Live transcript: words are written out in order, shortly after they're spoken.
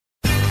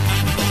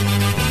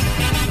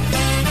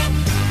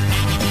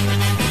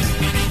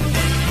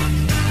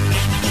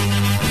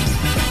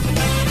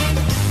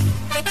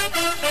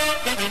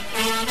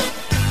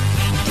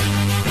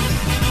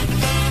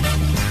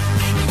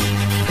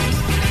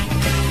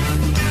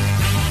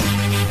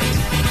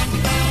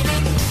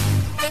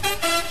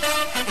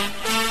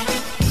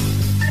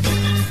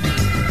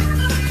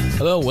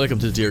Hello, welcome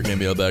to the TRK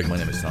Mailbag. My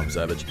name is Tom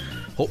Savage.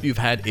 Hope you've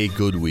had a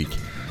good week.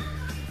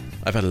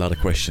 I've had a lot of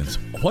questions.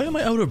 Why am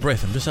I out of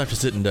breath? I'm just after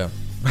sitting down.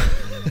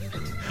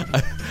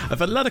 I've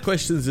had a lot of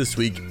questions this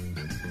week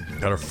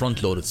that are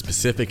front-loaded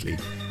specifically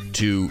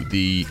to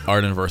the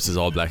Ireland versus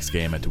All Blacks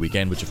game at the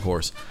weekend, which of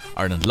course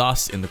Ireland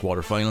lost in the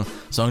quarter-final.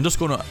 So I'm just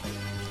going to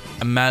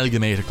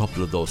amalgamate a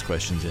couple of those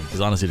questions in,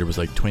 because honestly there was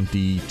like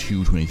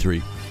 22,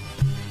 23.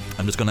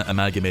 I'm just going to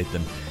amalgamate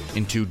them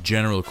into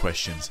general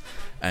questions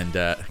and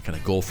kind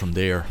of go from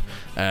there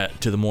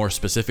to the more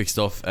specific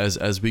stuff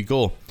as we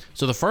go.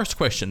 So the first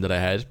question that I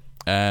had,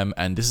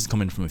 and this is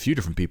coming from a few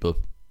different people,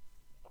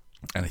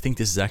 and I think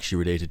this is actually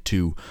related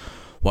to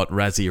what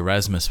Razzie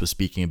Erasmus was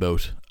speaking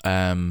about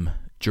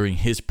during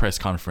his press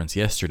conference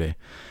yesterday,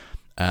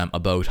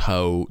 about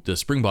how the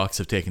Springboks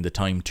have taken the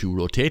time to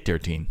rotate their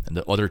team and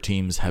the other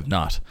teams have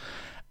not.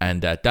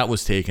 And that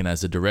was taken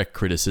as a direct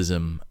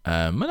criticism,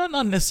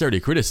 not necessarily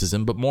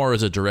criticism, but more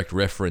as a direct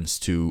reference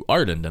to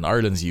Ireland and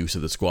Ireland's use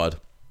of the squad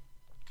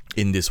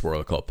in this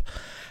World Cup.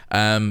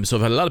 So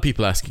I've had a lot of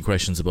people asking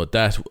questions about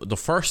that. The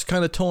first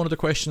kind of tone of the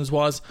questions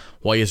was,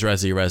 why is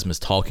Razzie Erasmus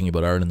talking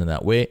about Ireland in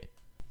that way?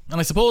 And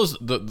I suppose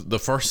the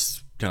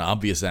first kind of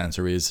obvious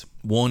answer is,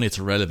 one, it's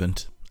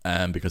irrelevant,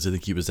 because I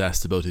think he was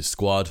asked about his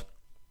squad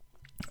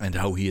and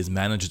how he has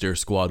managed their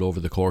squad over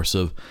the course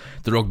of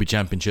the Rugby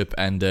Championship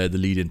and the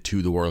lead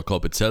into the World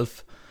Cup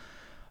itself.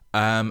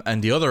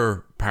 And the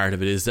other part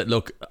of it is that,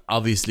 look,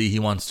 obviously he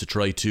wants to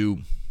try to,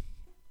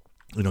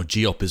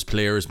 G up his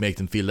players, make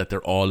them feel that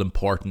they're all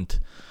important.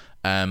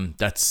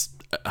 That's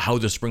how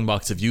the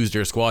Springboks have used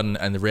their squad,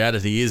 and the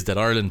reality is that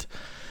Ireland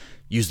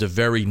used a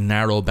very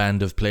narrow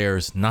band of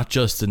players, not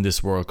just in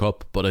this World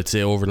Cup, but I'd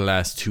say over the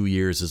last 2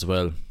 years as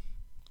well.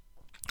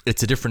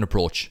 It's a different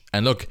approach.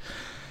 And look,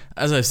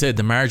 as I said,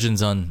 the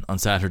margins on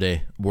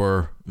Saturday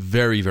were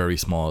very, very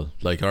small.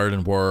 Like,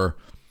 Ireland were,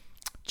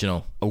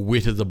 a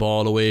whit of the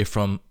ball away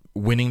from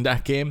winning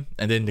that game,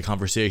 and then the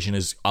conversation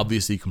is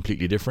obviously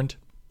completely different.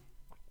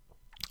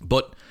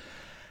 But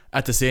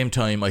at the same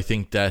time, I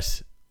think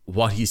that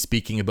what he's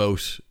speaking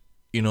about,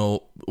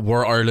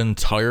 were Ireland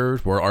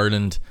tired? Were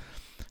Ireland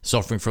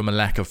suffering from a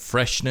lack of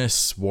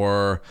freshness?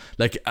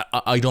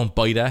 I don't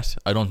buy that.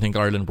 I don't think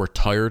Ireland were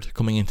tired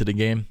coming into the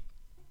game.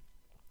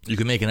 You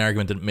can make an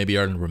argument that maybe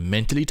Ireland were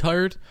mentally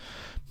tired.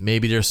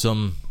 Maybe there's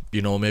some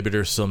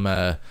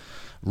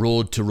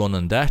road to run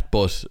on that,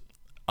 but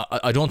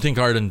I don't think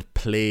Ireland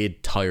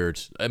played tired.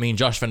 I mean,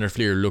 Josh van der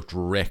Flier looked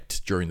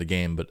wrecked during the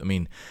game, but I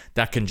mean,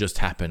 that can just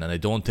happen, and I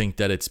don't think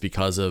that it's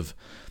because of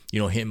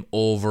him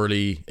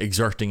overly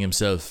exerting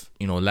himself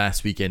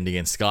last weekend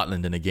against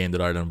Scotland in a game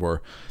that Ireland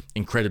were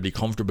incredibly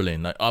comfortable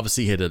in.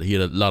 Obviously he had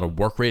a lot of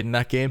work rate in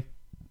that game,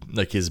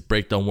 like his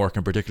breakdown work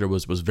in particular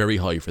was very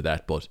high for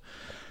that, but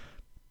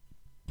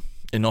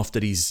enough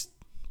that he's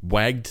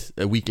wagged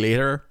a week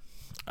later,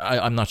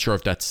 I'm not sure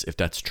if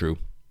that's true.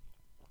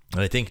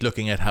 And I think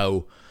looking at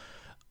how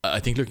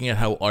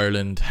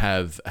Ireland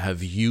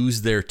have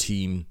used their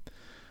team,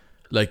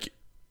 like,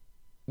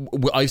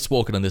 I've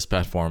spoken on this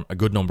platform a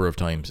good number of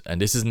times,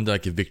 and this isn't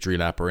like a victory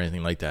lap or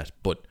anything like that,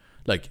 but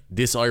like,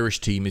 this Irish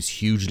team is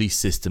hugely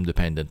system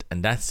dependent,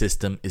 and that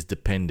system is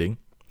depending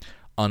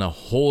on a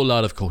whole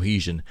lot of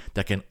cohesion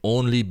that can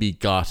only be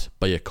got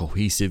by a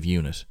cohesive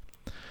unit.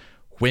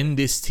 When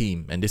this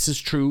team, and this is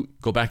true,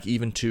 go back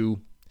even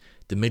to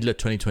the middle of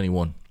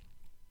 2021,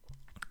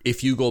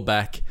 if you go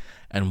back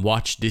and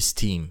watch this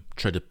team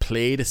try to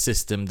play the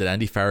system that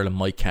Andy Farrell and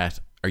Mike Catt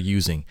are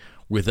using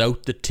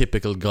without the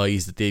typical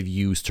guys that they've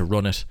used to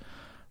run it,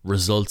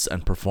 results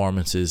and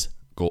performances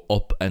go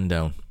up and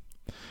down.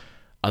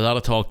 A lot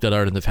of talk that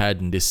Ireland have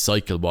had in this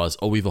cycle was,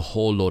 we have a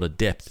whole load of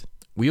depth.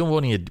 We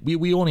only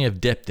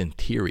have depth in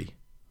theory,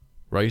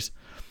 right?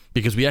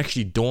 Because we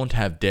actually don't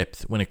have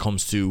depth when it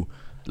comes to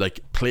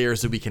like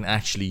players that we can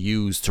actually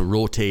use to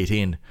rotate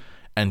in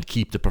and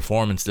keep the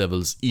performance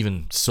levels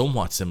even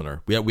somewhat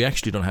similar. We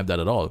actually don't have that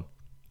at all.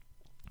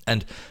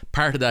 And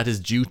part of that is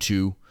due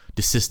to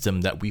the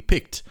system that we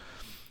picked,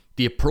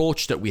 the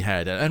approach that we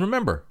had. And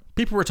remember,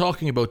 people were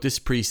talking about this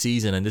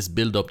pre-season and this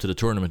build-up to the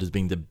tournament as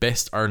being the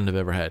best Ireland have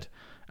ever had.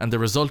 And the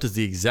result is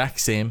the exact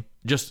same.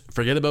 Just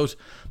forget about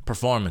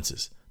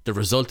performances. The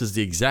result is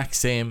the exact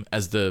same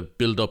as the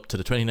build-up to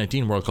the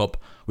 2019 World Cup,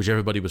 which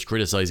everybody was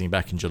criticising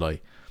back in July.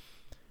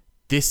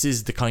 This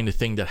is the kind of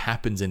thing that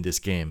happens in this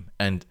game.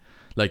 And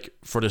like,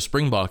 for the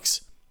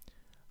Springboks,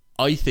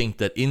 I think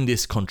that in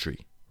this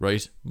country,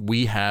 right,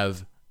 we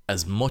have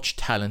as much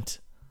talent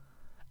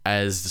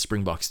as the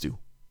Springboks do.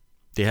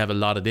 They have a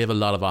lot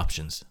of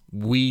options.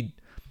 We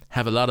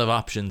have a lot of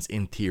options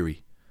in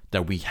theory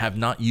that we have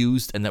not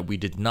used and that we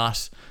did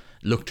not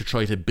look to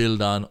try to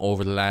build on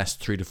over the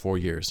last 3 to 4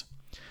 years.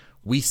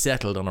 We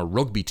settled on a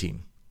rugby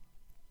team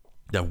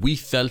that we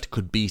felt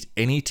could beat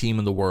any team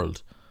in the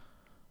world.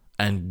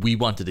 And we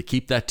wanted to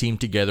keep that team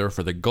together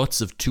for the guts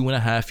of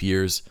 2.5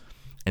 years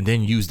and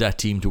then use that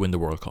team to win the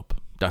World Cup.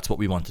 That's what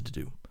we wanted to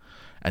do.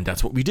 And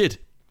that's what we did.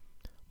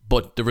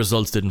 But the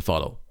results didn't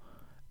follow.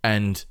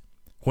 And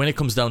when it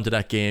comes down to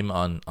that game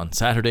on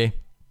Saturday,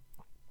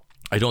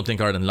 I don't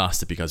think Ireland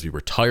lost it because we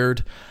were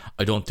tired.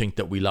 I don't think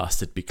that we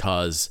lost it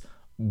because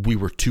we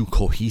were too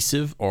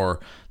cohesive, or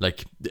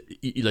like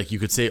you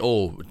could say,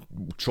 oh,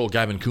 throw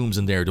Gavin Coombs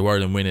in there, do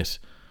Ireland win it?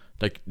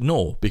 Like,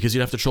 no, because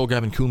you'd have to throw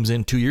Gavin Coombs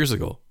in 2 years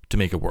ago to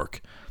make it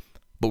work.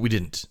 But we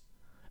didn't.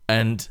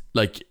 And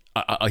like,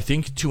 I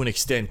think to an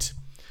extent,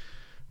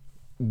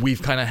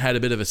 we've kind of had a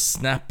bit of a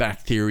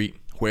snapback theory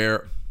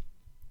where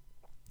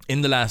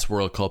in the last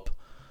World Cup,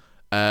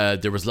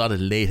 there was a lot of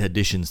late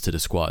additions to the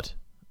squad.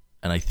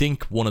 And I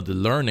think one of the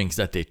learnings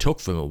that they took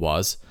from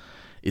it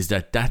is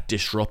that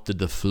disrupted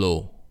the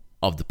flow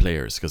of the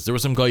players, because there were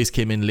some guys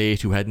came in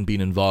late who hadn't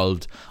been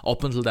involved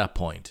up until that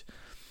point,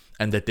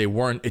 and that they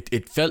weren't,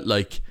 it felt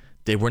like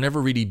they were never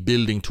really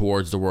building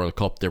towards the World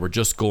Cup. They were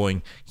just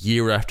going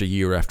year after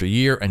year after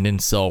year, and then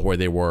saw where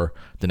they were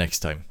the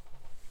next time.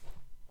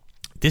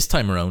 This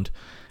time around,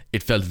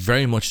 it felt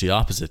very much the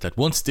opposite, that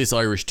once this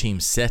Irish team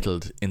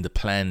settled in the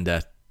plan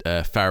that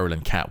Farrell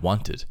and Cat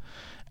wanted,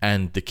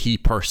 and the key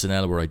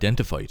personnel were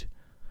identified,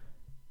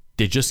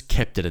 they just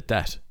kept it at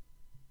that.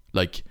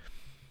 Like,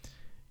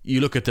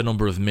 you look at the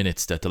number of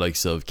minutes that the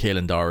likes of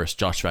Caelan Doris,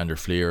 Josh van der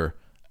Fleer,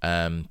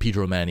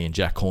 Peter O'Mahony and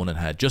Jack Conan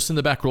had just in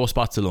the back row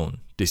spots alone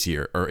this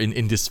year, or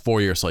in this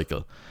 4-year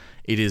cycle.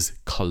 It is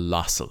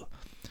colossal.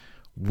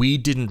 We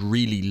didn't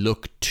really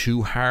look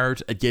too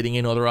hard at getting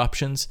in other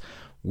options.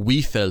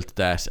 We felt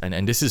that,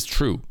 and this is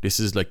true, this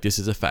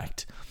is a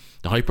fact,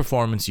 the high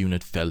performance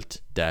unit felt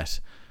that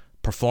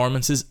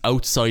performances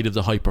outside of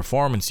the high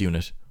performance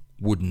unit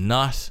would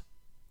not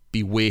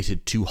be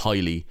weighted too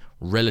highly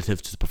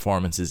relative to the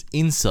performances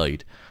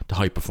inside the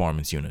high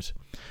performance unit.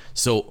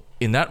 So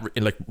in that,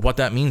 like, what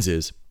that means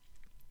is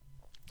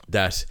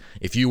that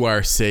if you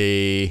are,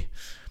 say,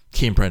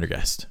 Cian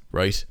Prendergast,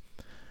 right,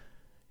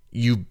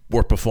 you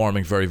were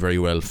performing very, very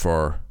well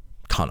for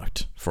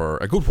Connacht for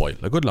a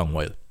good long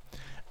while,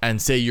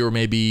 and say you're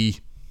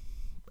maybe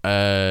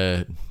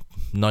Niall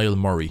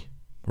Murray,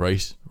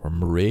 right? Or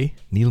Murray,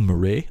 Neil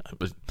Murray.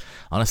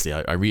 Honestly,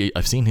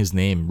 I've seen his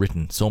name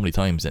written so many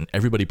times, and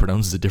everybody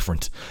pronounces it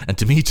different. And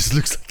to me, it just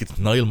looks like it's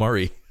Niall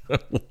Murray.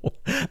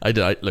 I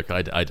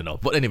don't know.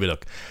 But anyway,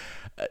 look,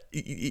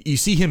 you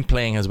see him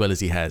playing as well as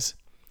he has,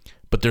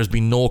 but there's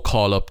been no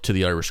call up to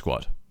the Irish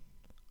squad,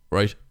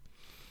 right?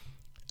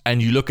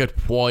 And you look at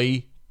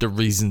why the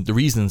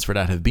reasons for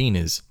that have been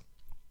is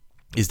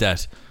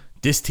that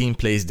this team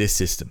plays this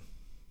system.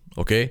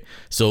 Okay,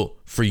 so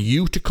for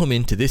you to come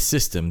into this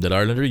system that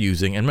Ireland are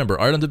using, and remember,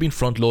 Ireland have been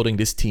front loading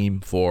this team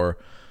for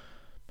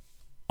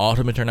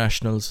autumn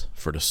internationals,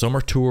 for the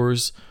summer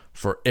tours,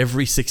 for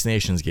every Six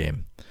Nations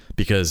game,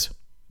 because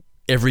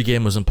every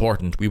game was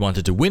important. We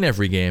wanted to win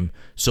every game,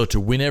 so to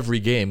win every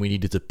game we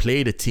needed to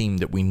play the team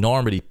that we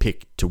normally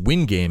pick to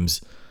win games,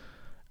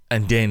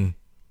 and then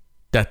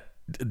that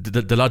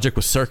the logic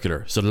was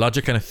circular, so the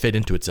logic kind of fed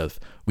into itself.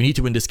 We need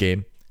to win this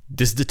game.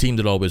 This is the team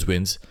that always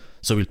wins,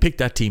 so we'll pick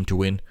that team to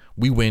win.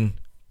 We win.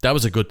 That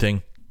was a good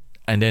thing.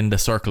 And then the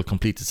circle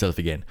completes itself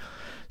again.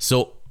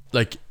 So,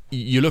 like,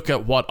 you look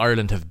at what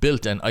Ireland have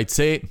built, and I'd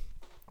say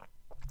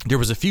there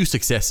was a few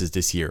successes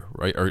this year,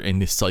 right, or in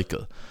this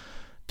cycle.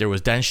 There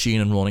was Dan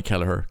Sheehan and Ronan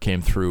Kelleher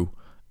came through,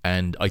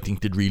 and I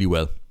think did really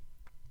well.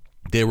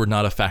 They were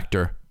not a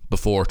factor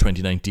before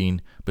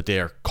 2019, but they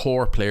are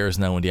core players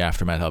now in the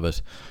aftermath of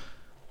it.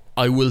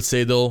 I will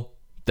say, though,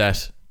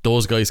 that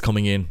those guys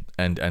coming in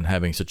and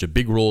having such a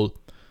big role,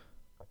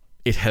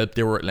 it helped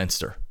they were at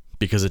Leinster,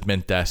 because it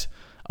meant that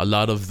a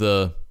lot of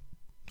the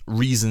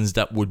reasons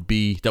that would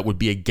be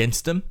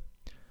against them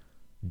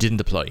didn't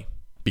apply.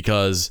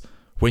 Because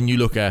when you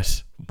look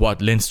at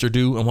what Leinster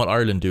do and what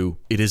Ireland do,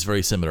 it is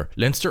very similar.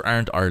 Leinster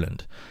aren't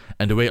Ireland,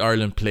 and the way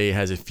Ireland play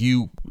has a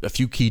few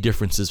key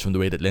differences from the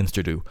way that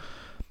Leinster do.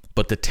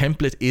 But the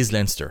template is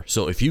Leinster.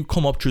 So if you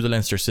come up through the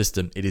Leinster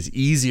system, it is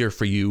easier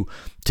for you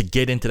to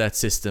get into that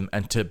system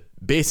and to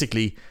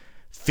basically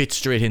fit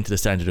straight into the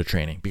standard of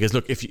training. Because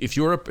look, if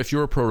you're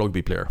a pro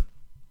rugby player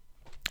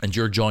and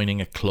you're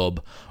joining a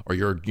club, or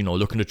you're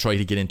looking to try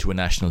to get into a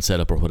national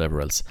setup or whatever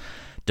else,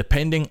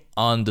 depending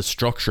on the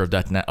structure of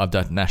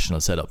that national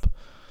setup,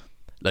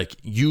 like,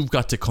 you've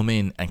got to come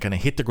in and kind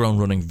of hit the ground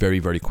running very,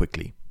 very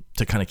quickly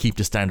to kind of keep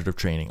the standard of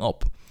training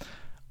up.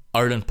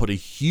 Ireland put a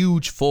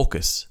huge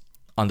focus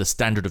on the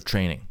standard of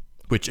training,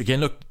 which,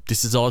 again, look,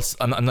 this is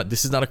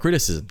not a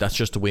criticism. That's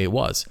just the way it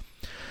was.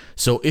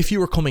 So if you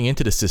were coming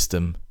into the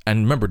system,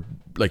 and remember,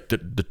 like,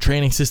 the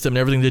training system and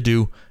everything they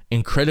do,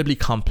 incredibly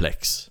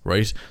complex,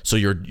 right? So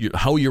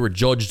how you were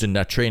judged in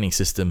that training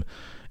system,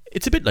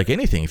 it's a bit like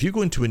anything. If you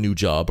go into a new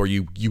job, or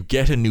you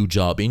get a new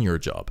job in your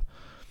job,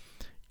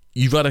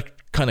 you've got to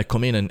kind of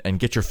come in and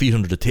get your feet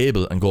under the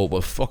table and go,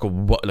 well, fuck,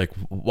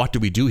 what do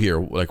we do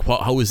here? Like,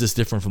 how is this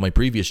different from my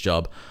previous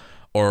job?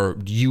 Or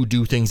you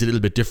do things a little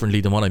bit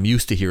differently than what I'm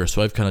used to here,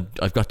 so I've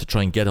got to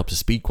try and get up to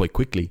speed quite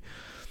quickly.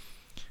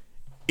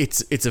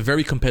 It's a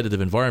very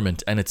competitive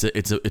environment, and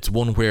it's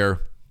one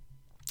where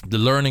the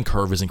learning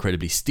curve is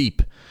incredibly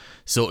steep.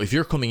 So if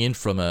you're coming in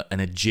from an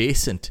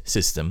adjacent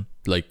system,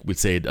 like we'd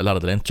say a lot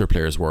of the Leinster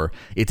players were,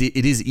 it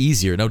is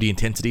easier. Now the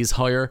intensity is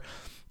higher,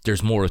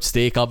 there's more at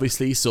stake,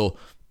 obviously. So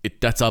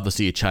that's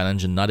obviously a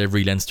challenge, and not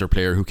every Leinster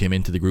player who came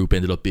into the group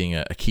ended up being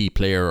a key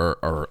player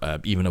or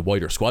even a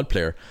wider squad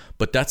player.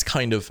 But that's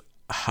kind of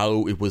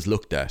how it was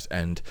looked at.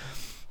 And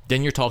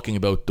then you're talking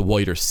about the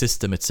wider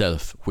system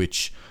itself,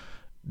 which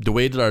the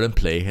way that Ireland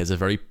play has a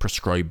very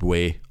prescribed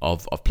way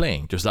of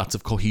playing. There's lots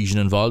of cohesion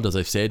involved, as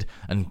I've said,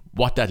 and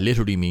what that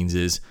literally means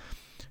is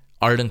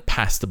Ireland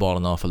pass the ball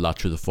an awful lot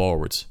through the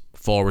forwards.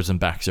 Forwards and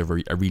backs are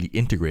really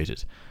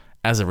integrated.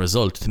 As a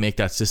result, to make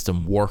that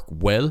system work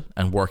well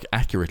and work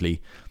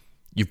accurately,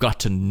 you've got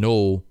to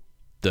know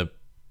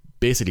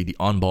basically the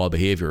on-ball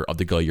behaviour of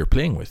the guy you're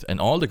playing with, and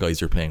all the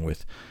guys you're playing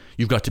with.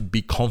 You've got to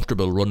be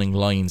comfortable running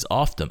lines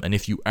off them, and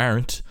if you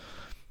aren't,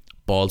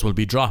 balls will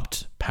be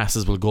dropped,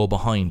 passes will go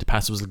behind,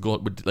 passes will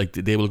go, like,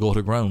 they will go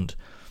to ground,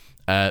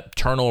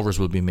 turnovers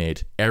will be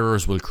made,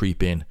 errors will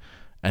creep in,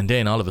 and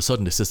then all of a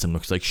sudden the system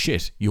looks like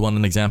shit. You want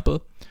an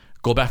example?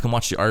 Go back and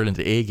watch the Ireland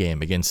A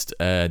game against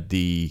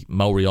the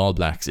Maori All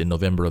Blacks in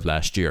November of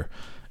last year.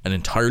 An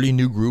entirely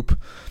new group,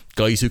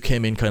 guys who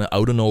came in kind of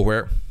out of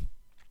nowhere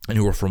and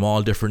who were from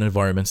all different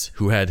environments,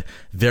 who had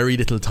very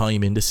little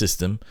time in the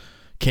system,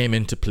 came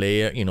in to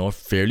play a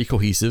fairly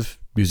cohesive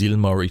New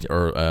Zealand Maori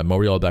or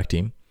Maori All Black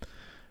team,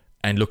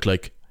 and looked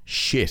like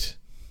shit.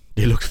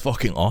 They looked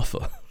fucking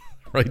awful.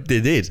 Right,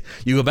 they did.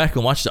 You go back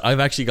and watch it.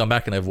 I've actually gone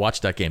back and I've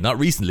watched that game, not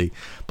recently,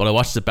 but I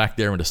watched it back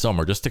there in the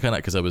summer, just to kind of,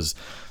 because I was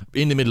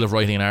in the middle of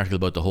writing an article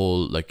about the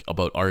whole, like,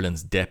 about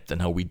Ireland's depth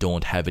and how we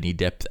don't have any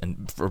depth,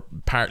 and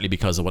partly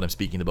because of what I'm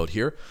speaking about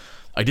here.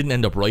 I didn't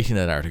end up writing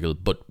that article,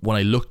 but when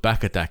I looked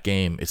back at that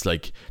game, it's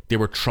like they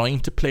were trying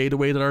to play the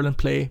way that Ireland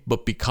play,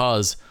 but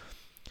because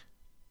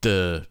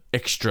the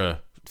extra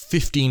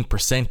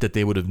 15% that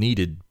they would have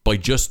needed by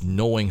just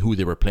knowing who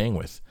they were playing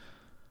with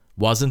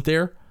wasn't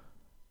there,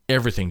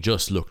 everything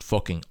just looked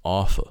fucking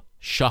awful.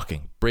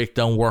 Shocking.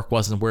 Breakdown work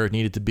wasn't where it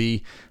needed to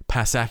be.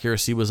 Pass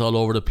accuracy was all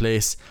over the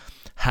place.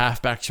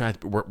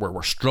 Halfbacks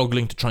were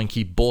struggling to try and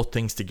keep both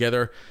things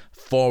together.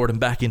 Forward and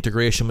back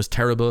integration was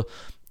terrible.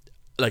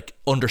 Like,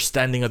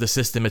 understanding of the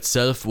system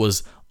itself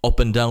was up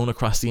and down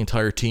across the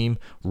entire team.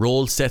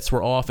 Role sets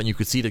were off, and you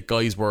could see that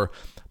guys were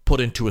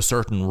put into a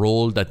certain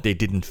role that they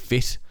didn't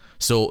fit.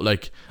 So,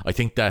 like, I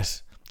think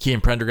that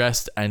Cian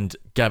Prendergast and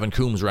Gavin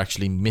Coombs were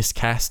actually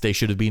miscast. They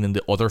should have been in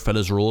the other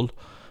fella's role.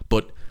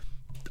 But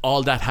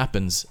all that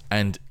happens,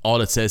 and all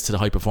it says to the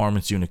high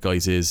performance unit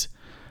guys is,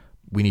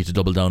 we need to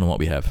double down on what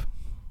we have.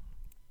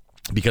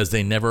 Because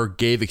they never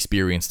gave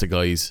experience to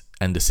guys,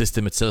 and the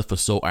system itself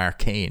was so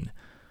arcane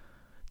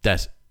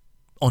that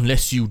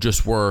unless you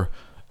just were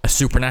a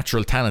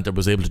supernatural talent that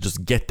was able to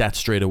just get that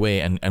straight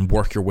away and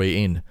work your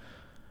way in,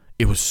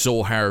 it was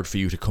so hard for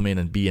you to come in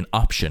and be an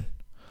option.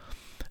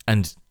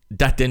 And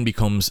that then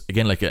becomes,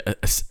 again, like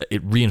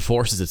it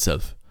reinforces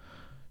itself.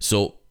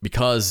 So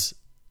because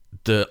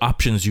the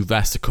options you've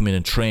asked to come in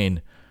and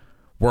train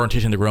weren't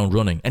hitting the ground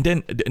running, and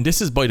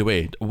this is, by the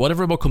way,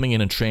 whatever about coming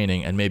in and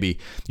training, and maybe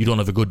you don't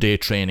have a good day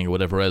of training or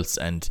whatever else,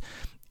 and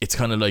it's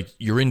kind of like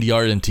you're in the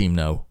Ireland team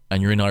now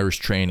and you're in Irish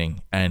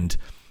training and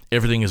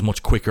everything is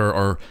much quicker,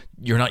 or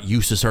you're not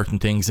used to certain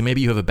things, and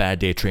maybe you have a bad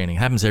day of training. It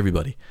happens to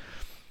everybody.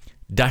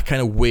 That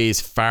kind of weighs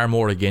far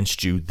more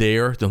against you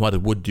there than what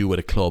it would do at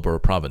a club or a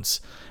province.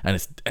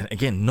 And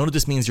again, none of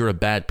this means you're a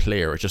bad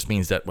player. It just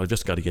means that, well, I've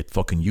just got to get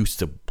fucking used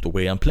to the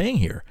way I'm playing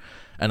here.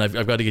 And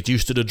I've got to get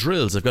used to the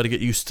drills. I've got to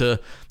get used to,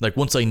 like,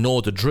 once I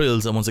know the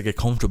drills and once I get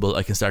comfortable,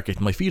 I can start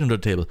getting my feet under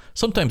the table.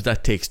 Sometimes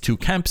that takes 2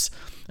 camps.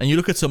 And you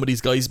look at some of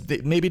these guys,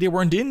 maybe they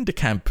weren't in the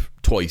camp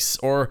twice,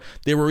 or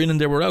they were in and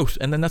they were out.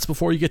 And then that's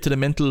before you get to the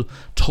mental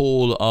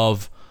toll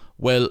of,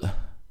 well,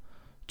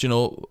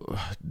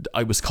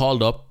 I was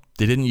called up.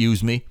 They didn't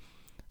use me.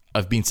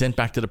 I've been sent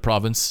back to the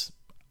province,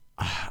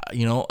 and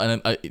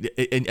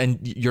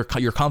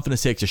your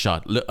confidence takes a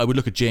shot. I would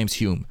look at James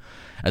Hume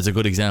as a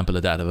good example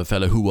of that, of a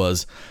fella who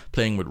was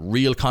playing with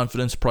real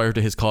confidence prior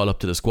to his call up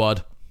to the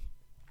squad.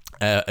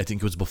 I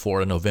think it was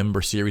before a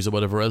November series or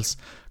whatever else.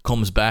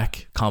 Comes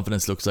back,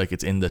 confidence looks like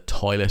it's in the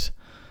toilet,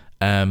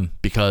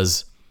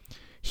 because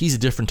he's a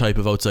different type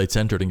of outside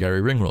centre than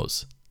Gary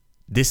Ringrose.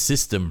 This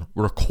system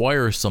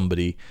requires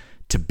somebody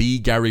to be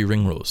Gary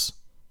Ringrose.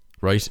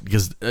 Right?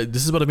 Because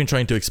this is what I've been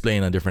trying to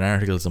explain on different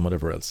articles and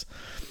whatever else.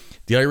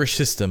 The Irish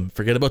system,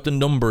 forget about the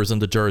numbers on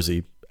the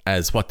jersey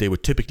as what they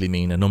would typically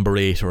mean, a number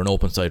 8 or an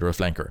open side or a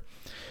flanker.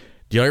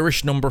 The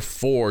Irish number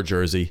 4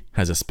 jersey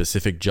has a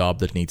specific job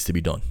that needs to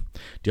be done.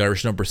 The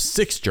Irish number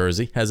 6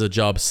 jersey has a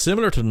job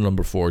similar to the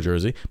number 4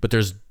 jersey, but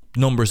there's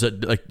numbers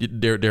that, like,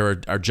 there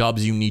are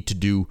jobs you need to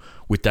do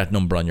with that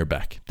number on your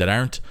back that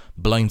aren't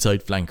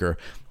blindside flanker.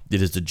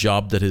 It is the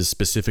job that is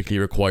specifically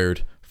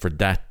required for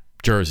that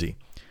jersey.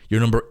 Your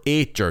number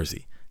 8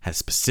 jersey has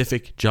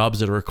specific jobs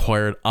that are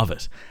required of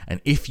it. And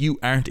if you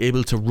aren't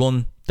able to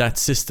run that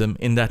system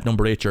in that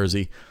number 8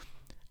 jersey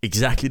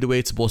exactly the way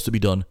it's supposed to be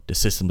done, the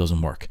system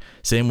doesn't work.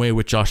 Same way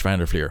with Josh van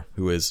der Flier,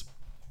 who is,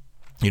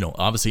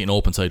 obviously an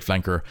open side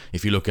flanker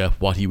if you look at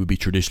what he would be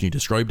traditionally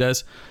described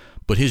as.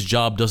 But his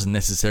job doesn't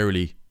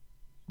necessarily,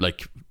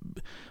 like,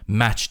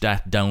 match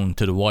that down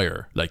to the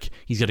wire. Like,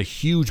 he's got a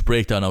huge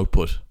breakdown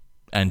output,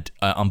 and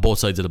on both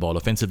sides of the ball,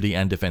 offensively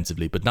and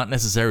defensively, but not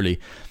necessarily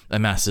a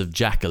massive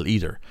jackal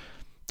either.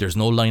 There's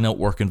no line-out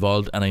work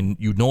involved, and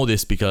you know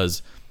this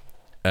because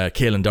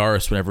Caelan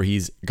Doris, whenever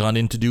he's gone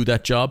in to do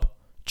that job,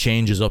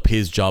 changes up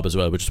his job as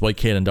well, which is why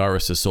Caelan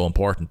Doris is so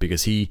important,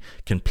 because he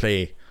can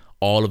play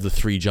all of the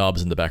three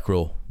jobs in the back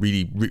row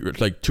really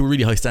like to a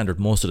really high standard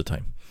most of the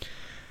time.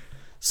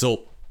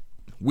 So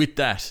with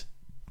that,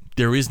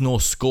 there is no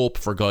scope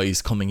for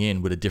guys coming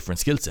in with a different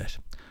skill set.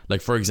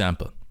 Like, for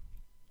example,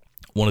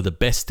 one of the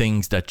best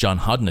things that John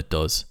Hodnett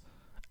does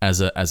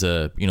as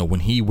a when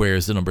he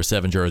wears the number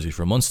 7 jersey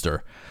for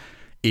Munster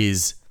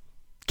is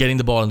getting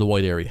the ball in the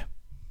wide area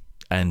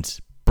and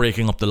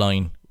breaking up the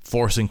line,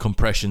 forcing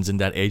compressions in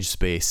that edge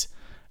space,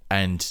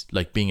 and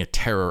like being a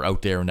terror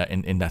out there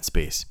in that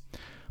space.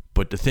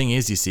 But the thing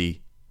is, you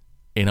see,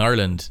 in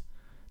Ireland,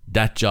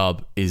 that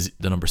job is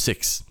the number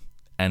 6,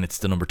 and it's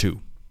the number 2,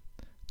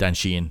 Dan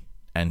Sheehan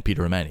and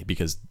Peter Romani,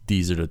 because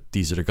these are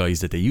the guys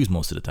that they use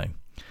most of the time.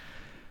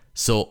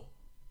 So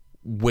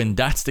when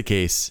that's the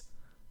case,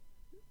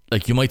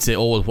 like, you might say,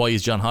 oh, well, why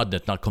is John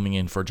Hodnett not coming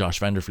in for Josh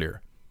van der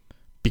Flier?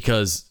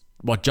 Because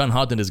what John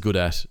Hodnett is good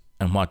at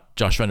and what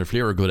Josh van der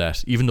Flier are good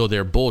at, even though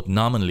they're both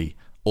nominally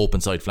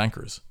open side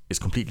flankers, is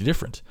completely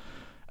different.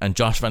 And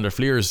Josh van der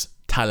Flier's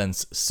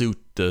talents suit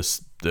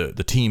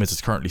the team as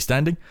it's currently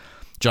standing.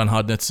 John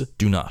Hodnett's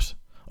do not.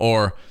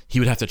 Or he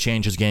would have to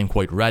change his game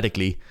quite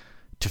radically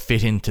to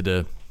fit into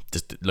the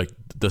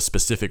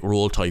specific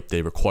role type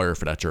they require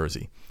for that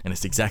jersey. And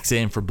it's the exact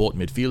same for both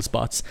midfield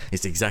spots.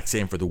 It's the exact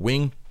same for the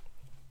wing.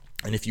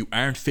 And if you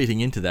aren't fitting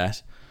into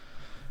that,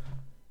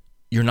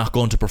 you're not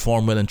going to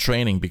perform well in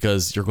training,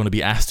 because you're going to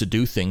be asked to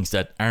do things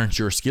that aren't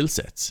your skill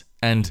sets.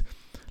 And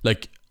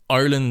like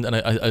Ireland, and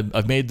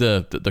I've made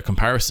the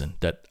comparison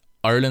that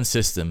Ireland's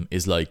system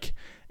is like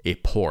a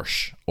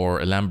Porsche or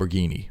a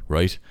Lamborghini,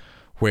 right?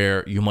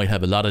 Where you might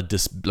have a lot of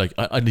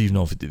I don't even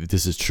know if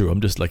this is true. I'm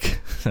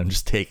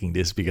just taking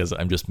this because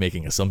I'm just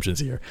making assumptions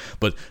here.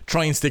 But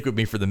try and stick with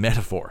me for the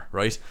metaphor,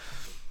 right?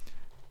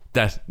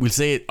 That we'll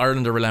say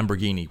Ireland are a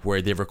Lamborghini,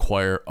 where they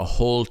require a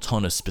whole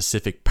ton of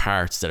specific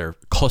parts that are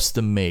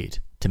custom made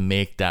to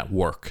make that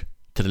work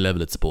to the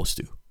level it's supposed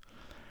to.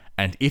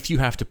 And if you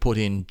have to put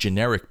in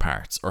generic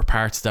parts, or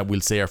parts that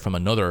we'll say are from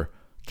another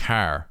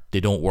car, they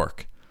don't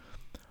work.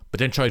 But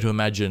then try to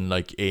imagine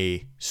like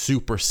a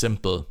super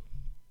simple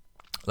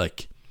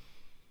like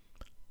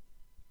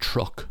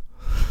truck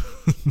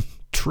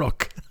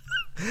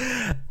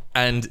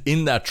and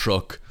in that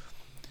truck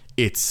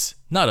it's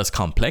not as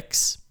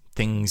complex.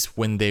 Things,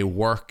 when they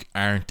work,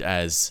 aren't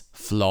as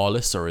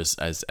flawless or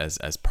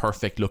as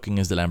perfect looking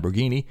as the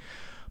Lamborghini,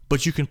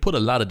 but you can put a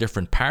lot of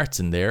different parts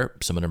in there.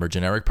 Some of them are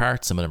generic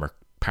parts, some of them are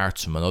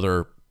parts from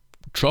another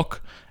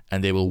truck,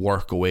 and they will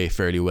work away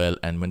fairly well.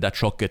 And when that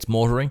truck gets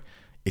motoring,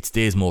 it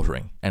stays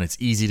motoring, and it's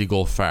easy to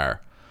go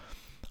far.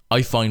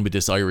 I find with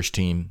this Irish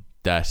team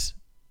that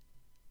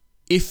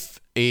if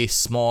a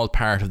small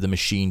part of the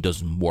machine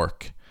doesn't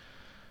work,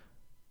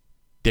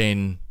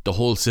 then the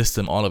whole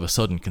system all of a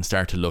sudden can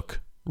start to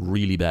look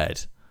really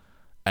bad.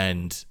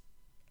 And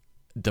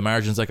the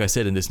margins, like I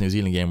said, in this New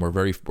Zealand game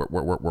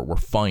were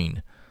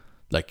fine.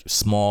 Like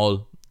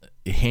small,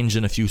 hinge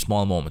in a few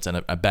small moments,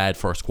 and a bad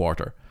first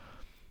quarter.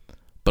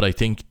 But I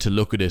think to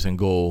look at it and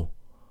go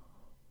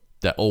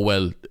that, oh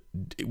well,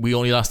 we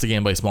only lost the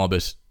game by a small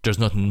bit, there's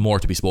nothing more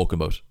to be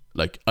spoken about.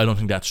 Like, I don't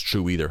think that's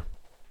true either.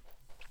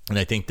 And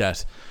I think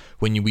that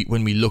when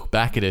we look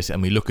back at it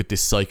and we look at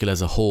this cycle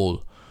as a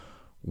whole,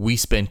 we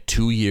spent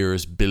 2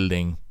 years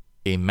building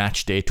a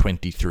match day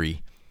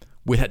 23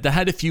 that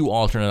had a few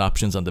alternate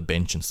options on the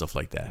bench and stuff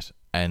like that.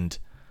 And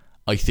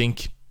I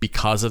think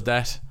because of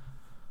that,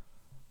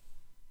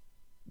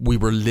 we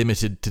were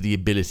limited to the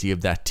ability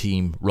of that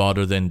team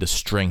rather than the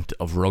strength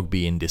of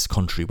rugby in this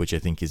country, which I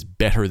think is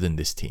better than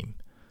this team.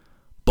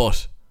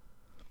 But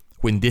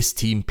when this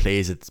team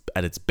plays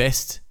at its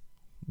best,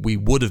 we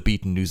would have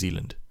beaten New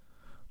Zealand.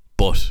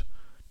 But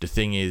the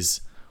thing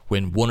is,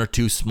 when one or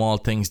two small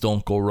things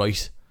don't go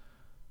right,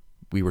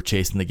 we were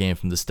chasing the game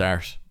from the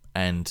start,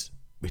 and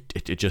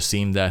it just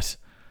seemed that,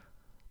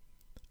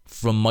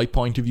 from my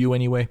point of view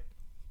anyway,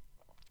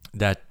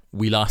 that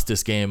we lost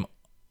this game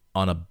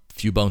on a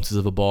few bounces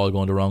of a ball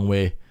going the wrong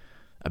way,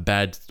 a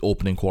bad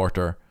opening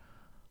quarter.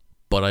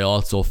 But I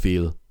also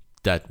feel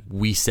that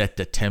we set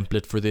the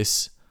template for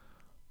this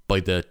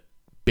by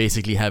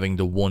basically having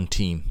the one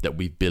team that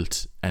we've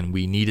built, and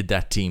we needed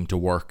that team to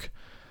work,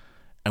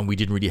 and we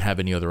didn't really have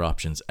any other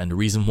options. And the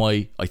reason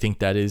why I think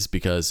that is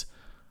because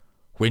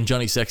when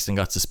Johnny Sexton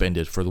got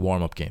suspended for the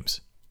warm-up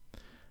games,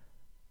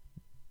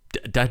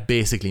 that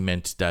basically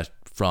meant that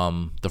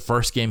from the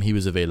first game he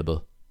was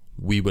available,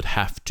 we would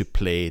have to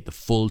play the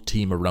full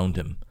team around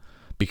him,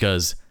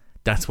 because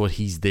that's what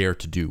he's there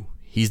to do.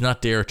 He's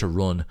not there to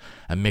run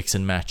a mix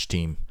and match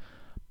team.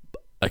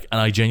 And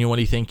I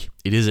genuinely think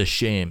it is a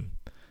shame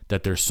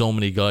that there's so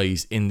many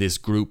guys in this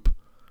group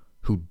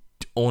who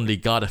only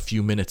got a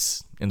few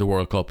minutes in the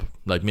World Cup,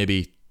 like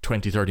maybe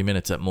 20-30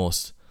 minutes at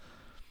most.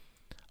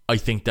 I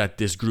think that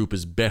this group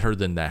is better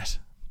than that.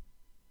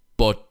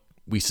 But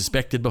we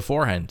suspected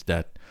beforehand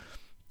that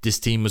this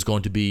team was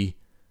going to be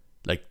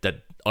like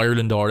that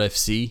Ireland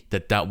RFC,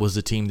 that was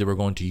the team they were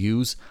going to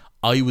use.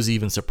 I was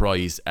even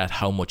surprised at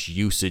how much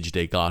usage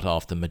they got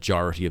off the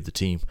majority of the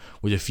team,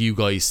 with a few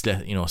guys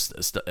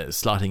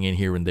slotting in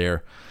here and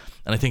there.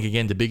 And I think,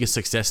 again, the biggest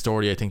success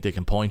story I think they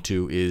can point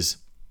to is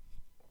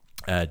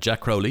Jack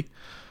Crowley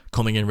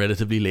coming in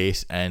relatively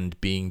late and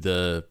being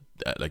the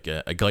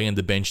a guy on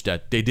the bench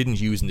that they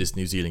didn't use in this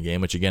New Zealand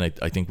game, which again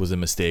I think was a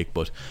mistake,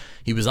 but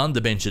he was on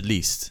the bench at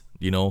least,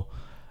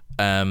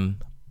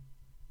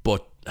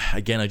 but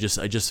again I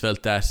just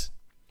felt that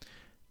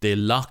they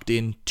locked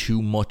in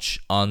too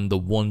much on the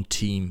one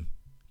team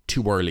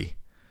too early,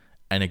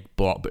 and it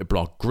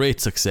brought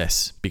great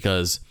success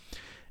because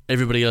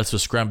everybody else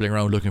was scrambling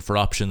around looking for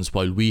options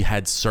while we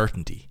had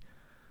certainty.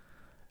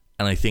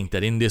 And I think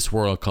that in this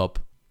World Cup,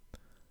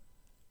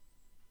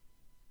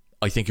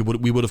 I think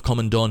we would have come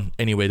undone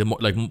anyway.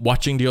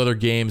 Watching the other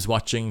games,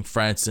 watching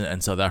France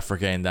and South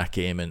Africa in that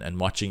game, and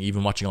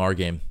watching our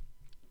game,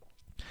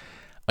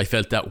 I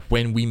felt that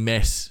when we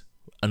met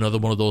another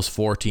one of those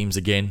four teams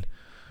again,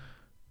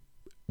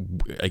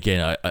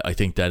 I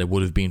think that it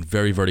would have been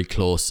very, very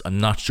close. I'm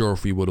not sure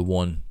if we would have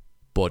won,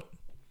 but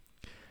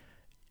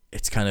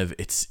it's kind of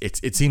it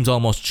seems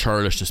almost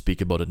churlish to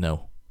speak about it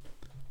now.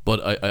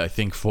 But I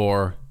think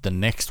for the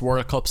next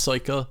World Cup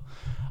cycle,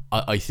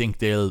 I think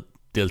they'll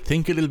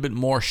think a little bit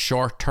more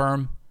short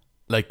term,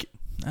 like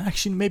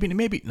actually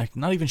maybe like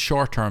not even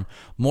short term,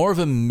 more of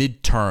a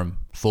mid-term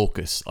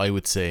focus, I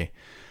would say.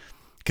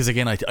 Because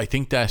again, I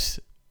think that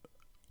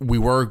we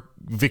were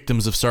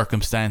victims of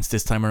circumstance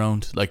this time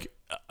around. Like,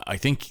 I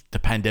think the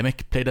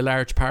pandemic played a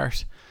large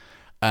part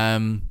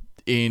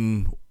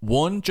in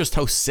one, just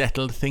how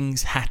settled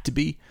things had to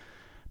be,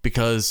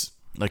 because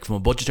like from a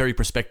budgetary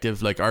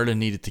perspective, like Ireland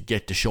needed to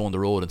get the show on the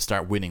road and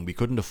start winning. We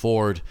couldn't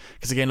afford,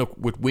 because again, look,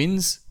 with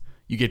wins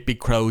you get big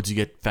crowds, you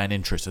get fan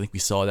interest. I think we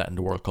saw that in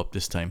the World Cup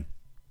this time,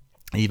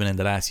 even in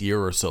the last year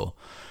or so.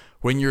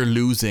 When you're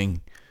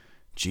losing,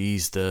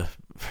 geez, the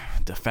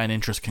fan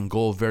interest can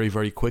go very,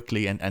 very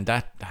quickly, and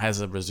that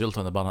has a result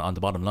on the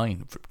bottom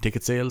line.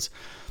 Ticket sales,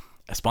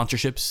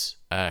 sponsorships,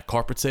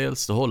 corporate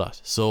sales, the whole lot.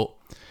 So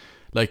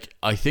like,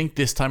 I think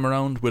this time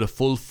around with a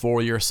full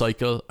 4-year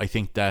cycle, I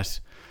think that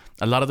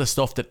a lot of the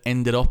stuff that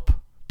ended up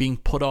being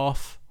put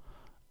off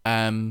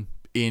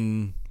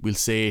in, we'll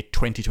say,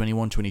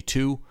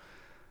 2021-22,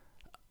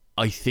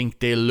 I think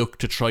they'll look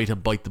to try to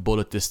bite the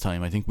bullet this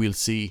time. I think we'll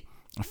see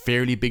a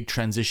fairly big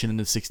transition in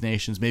the Six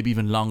Nations, maybe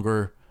even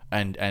longer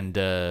and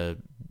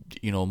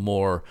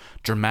more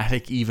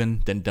dramatic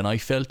even than I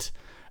felt.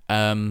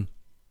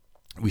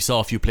 We saw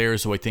a few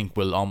players who I think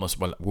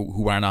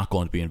who are not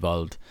going to be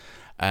involved,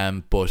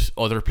 but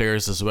other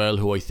players as well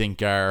who I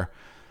think are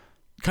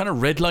kind of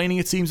redlining,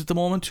 it seems, at the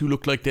moment, who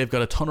look like they've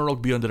got a ton of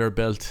rugby under their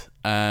belt,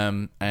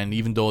 and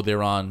even though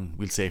they're on,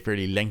 we'll say,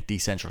 fairly lengthy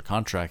central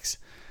contracts,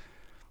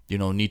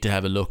 need to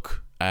have a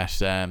look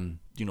at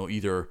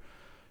either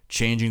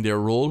changing their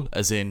role,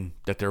 as in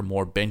that they're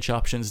more bench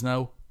options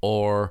now,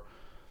 or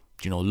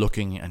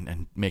looking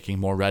and making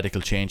more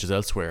radical changes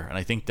elsewhere. And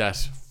I think that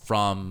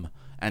from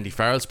Andy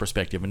Farrell's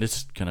perspective, and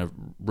this kind of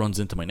runs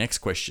into my next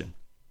question,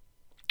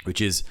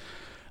 which is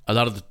a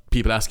lot of the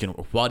people asking,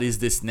 what is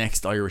this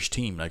next Irish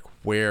team? Like,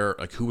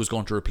 who is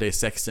going to replace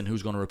Sexton?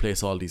 Who's going to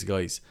replace all these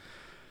guys?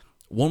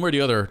 One way or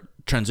the other,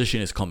 transition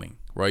is coming,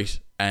 right?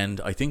 And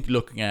I think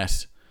looking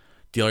at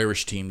the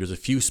Irish team, there's a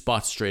few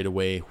spots straight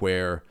away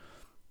where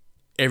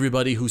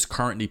everybody who's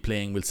currently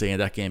playing, we'll say, in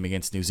that game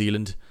against New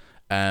Zealand,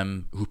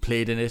 who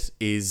played in it,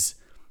 is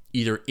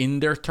either in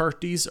their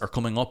 30s or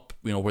coming up,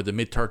 where the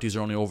mid-30s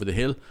are only over the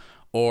hill,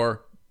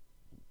 or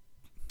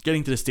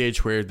getting to the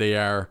stage where they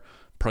are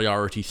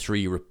priority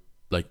 3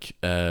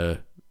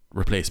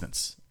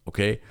 replacements.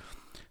 Okay,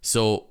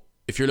 so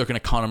if you're looking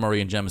at Conor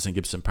Murray and Jamison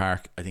Gibson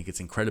Park, I think it's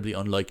incredibly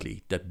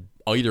unlikely that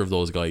either of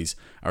those guys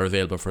are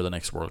available for the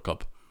next World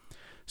Cup.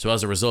 So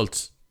as a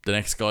result, the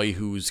next guy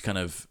who's kind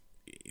of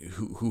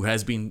who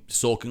has been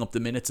soaking up the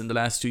minutes in the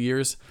last 2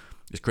 years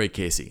is Craig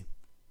Casey.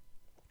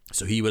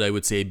 So he would, I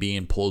would say, be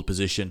in pole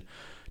position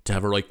to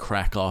have a right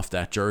crack off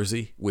that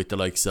jersey with the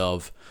likes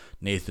of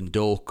Nathan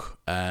Doak,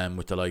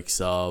 with the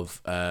likes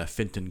of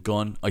Fintan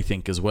Gunn, I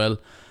think, as well.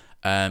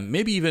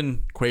 Maybe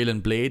even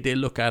Quaylen Blade they'll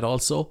look at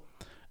also.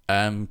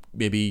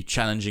 Maybe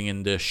challenging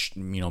in the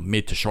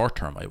mid to short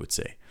term, I would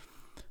say.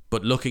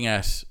 But looking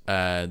at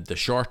the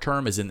short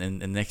term, as in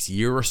the next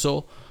year or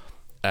so,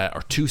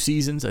 or 2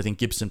 seasons, I think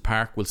Gibson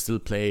Park will still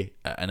play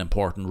an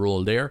important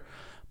role there.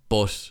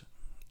 But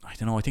I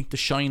don't know, I think the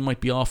shine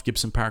might be off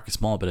Gibson Park a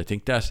small bit. I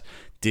think that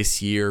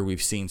this year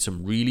we've seen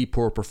some really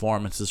poor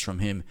performances from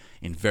him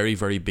in very,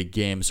 very big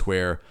games,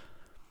 where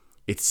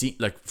it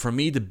seemed like, for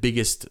me, the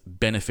biggest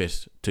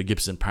benefit to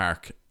Gibson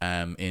Park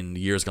in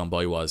years gone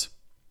by was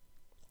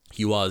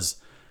he was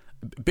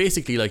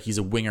basically like he's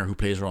a winger who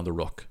plays around the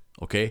ruck,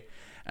 okay?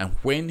 And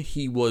when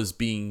he was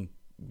being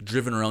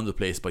driven around the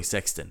place by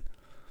Sexton,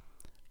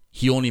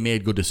 he only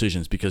made good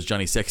decisions because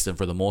Johnny Sexton,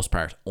 for the most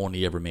part,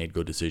 only ever made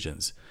good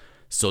decisions.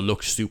 So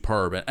looked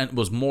superb and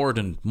was more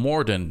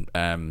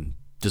than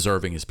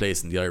deserving his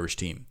place in the Irish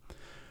team.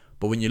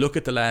 But when you look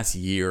at the last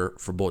year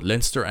for both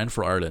Leinster and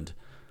for Ireland,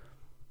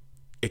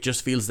 it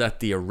just feels that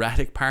the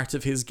erratic parts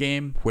of his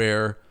game,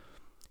 where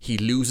he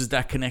loses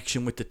that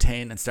connection with the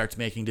 10 and starts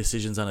making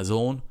decisions on his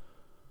own,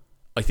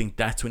 I think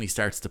that's when he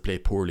starts to play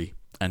poorly.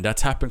 And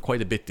that's happened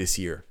quite a bit this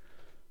year.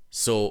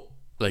 So,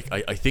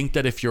 I think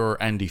that if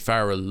you're Andy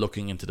Farrell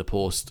looking into the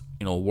post,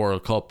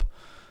 World Cup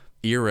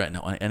era,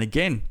 and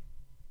again,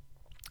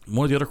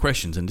 one of the other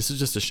questions, and this is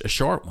just a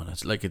short one,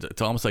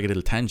 it's almost like a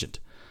little tangent.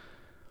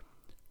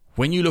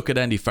 When you look at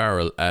Andy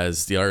Farrell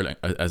as the Ireland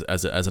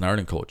as an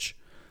Ireland coach,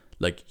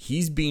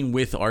 he's been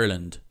with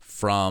Ireland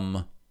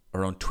from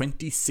around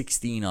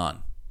 2016 on,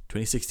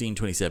 2016,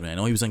 2017. I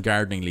know he was on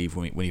gardening leave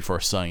when he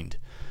first signed,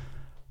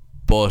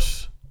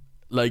 but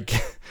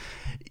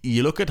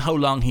you look at how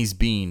long he's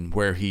been,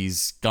 where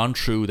he's gone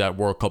through that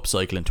World Cup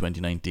cycle in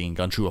 2019,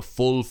 gone through a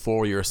full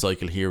 4-year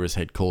cycle here as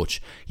head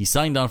coach. He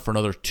signed on for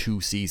another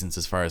 2 seasons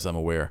as far as I'm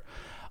aware.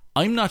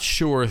 I'm not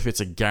sure if it's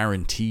a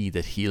guarantee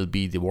that he'll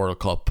be the World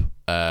Cup,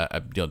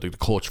 the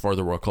coach for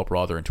the World Cup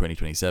rather in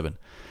 2027.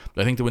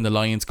 But I think that when the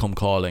Lions come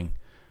calling,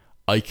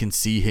 I can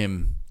see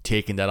him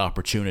taking that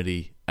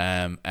opportunity.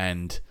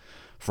 And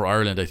for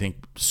Ireland, I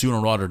think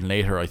sooner rather than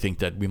later, I think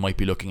that we might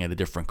be looking at a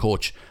different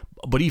coach.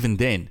 But even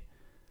then,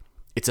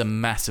 it's a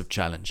massive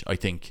challenge, I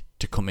think,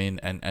 to come in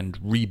and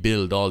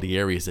rebuild all the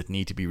areas that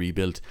need to be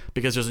rebuilt,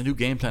 because there's a new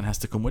game plan has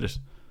to come with it.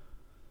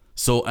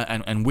 So,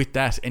 and with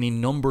that, any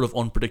number of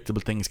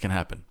unpredictable things can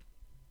happen.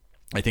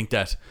 I think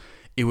that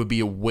it would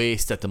be a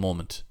waste at the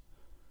moment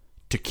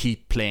to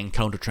keep playing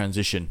counter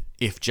transition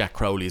if Jack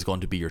Crowley is going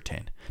to be your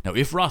 10. Now,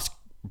 if Ross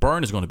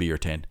Byrne is going to be your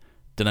 10,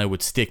 then I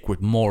would stick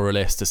with more or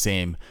less the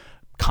same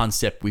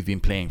concept we've been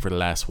playing for the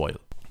last while.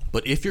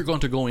 But if you're going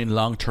to go in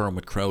long term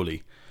with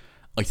Crowley,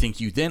 I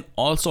think you then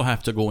also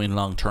have to go in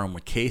long term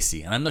with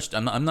Casey. And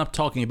I'm not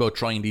talking about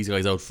trying these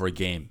guys out for a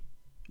game,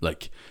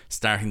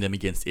 starting them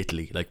against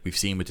Italy, like we've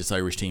seen with this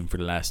Irish team for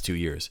the last 2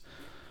 years.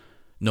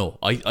 No,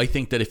 I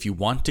think that if you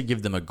want to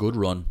give them a good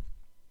run,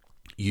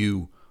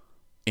 you,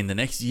 in the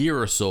next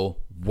year or so,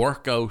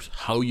 work out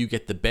how you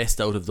get the best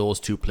out of those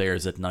 2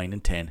 players at 9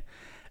 and 10,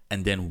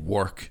 and then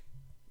work,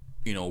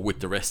 with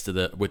the rest of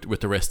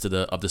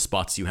the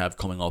spots you have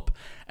coming up,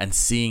 and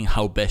seeing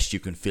how best you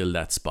can fill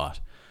that spot.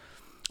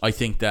 I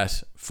think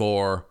that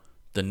for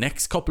the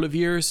next couple of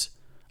years,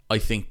 I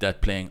think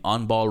that playing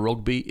on-ball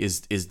rugby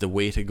is the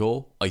way to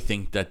go. I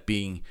think that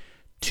being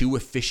too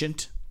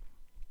efficient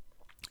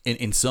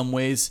in some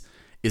ways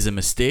is a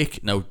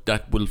mistake. Now,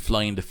 that will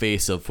fly in the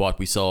face of what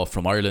we saw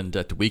from Ireland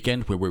at the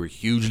weekend, where we were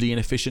hugely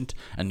inefficient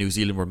and New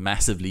Zealand were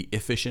massively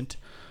efficient.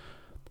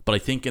 But I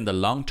think in the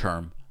long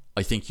term,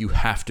 I think you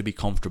have to be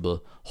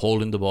comfortable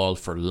holding the ball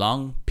for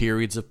long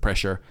periods of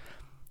pressure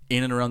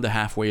in and around the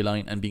halfway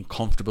line and being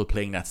comfortable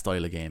playing that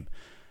style of game.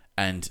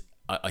 And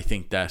I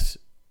think that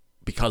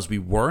because we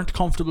weren't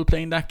comfortable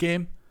playing that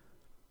game,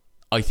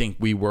 I think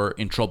we were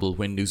in trouble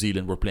when New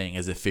Zealand were playing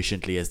as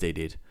efficiently as they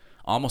did,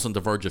 almost on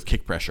the verge of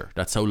kick pressure.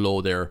 That's how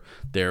low their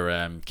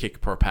kick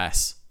per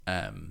pass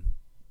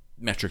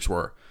metrics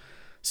were.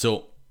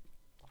 So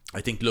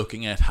I think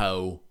looking at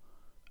how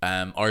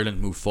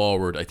Ireland move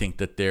forward, I think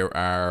that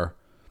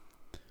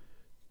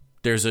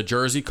there's a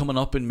jersey coming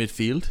up in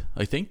midfield,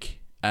 I think.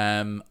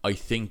 I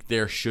think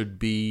there should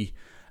be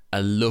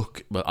a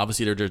look. Well,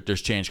 obviously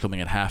there's change coming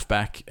at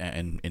halfback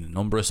in a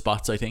number of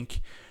spots, I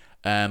think.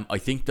 I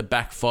think the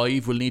back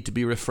 5 will need to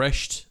be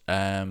refreshed.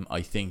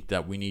 I think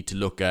that we need to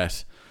look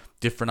at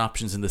different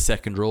options in the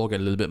second row, get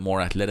a little bit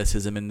more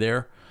athleticism in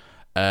there.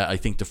 I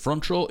think the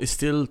front row is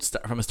still,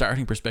 from a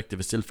starting perspective,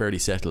 is still fairly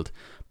settled,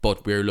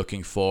 but we're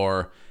looking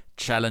for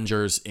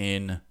challengers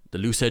in the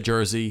loose head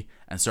jersey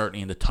and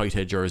certainly in the tight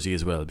head jersey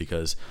as well,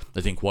 because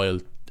I think while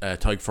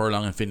Tyg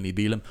Furlong and Finlay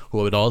Bealham, who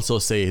I would also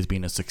say has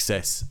been a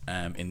success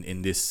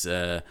in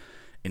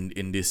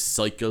this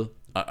cycle,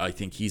 I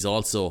think he's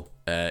also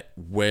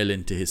well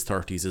into his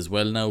 30s as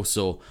well now.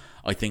 So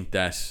I think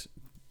that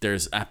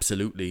there's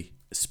absolutely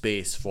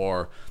space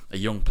for a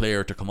young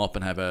player to come up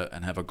and have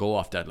a go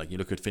off that. Like, you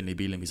look at Finlay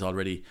Bealham, he's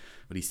already,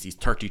 but he's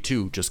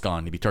 32, just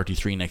gone. He'll be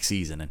 33 next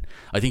season, and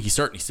I think he's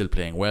certainly still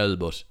playing well.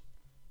 But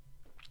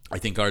I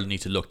think Ireland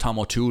need to look. Tom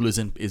O'Toole is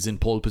in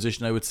pole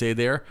position, I would say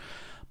there,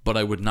 but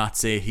I would not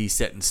say he's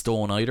set in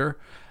stone either.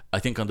 I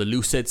think on the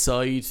loose head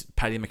side,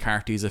 Paddy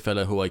McCarthy is a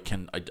fella who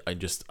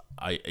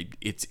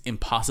it's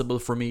impossible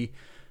for me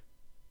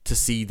to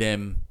see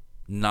them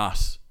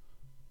not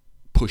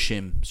push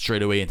him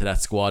straight away into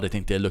that squad. I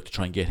think they'll look to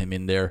try and get him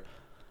in there.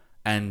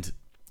 And,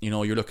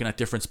 you're looking at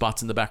different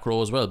spots in the back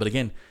row as well. But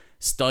again,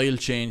 style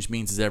change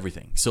means is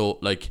everything. So,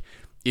 like,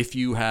 if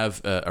you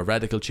have a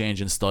radical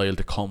change in style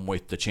to come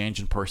with the change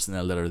in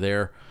personnel that are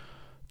there,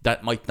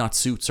 that might not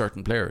suit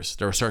certain players.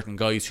 There are certain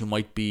guys who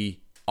might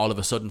be all of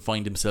a sudden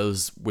find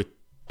themselves with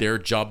their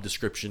job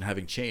description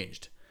having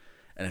changed.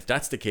 And if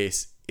that's the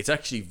case, it's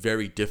actually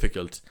very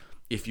difficult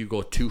if you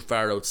go too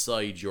far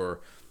outside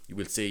your you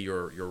will say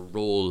your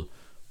role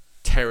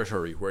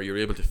territory, where you're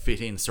able to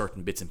fit in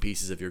certain bits and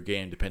pieces of your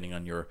game depending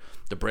on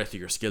the breadth of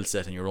your skill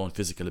set and your own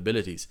physical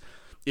abilities.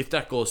 If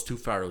that goes too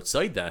far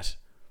outside that,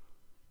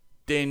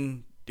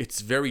 then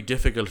it's very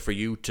difficult for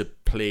you to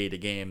play the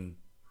game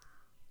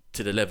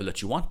to the level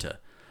that you want to.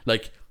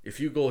 Like, if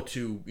you go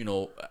to,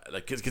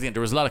 because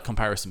there was a lot of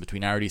comparison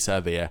between Ardi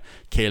Savea,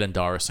 Caelan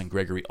Doris, and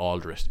Gregory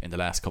Aldred in the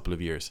last couple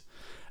of years.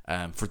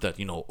 For that,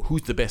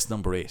 who's the best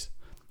number 8?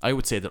 I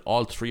would say that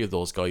all three of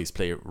those guys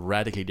play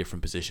radically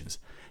different positions.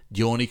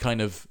 The only kind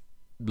of,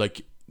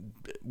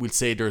 we'll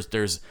say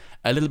there's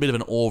a little bit of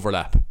an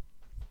overlap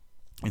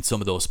in some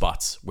of those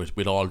spots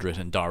with Aldred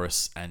and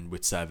Doris and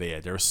with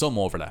Savea. There is some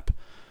overlap,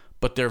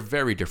 but they're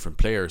very different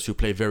players who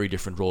play very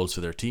different roles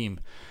for their team.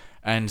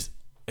 And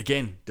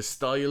again, the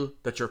style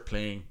that you're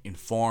playing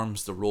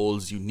informs the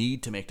roles you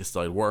need to make the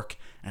style work,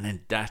 and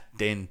then that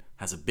then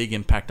has a big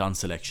impact on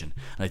selection.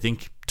 And I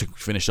think, to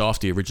finish off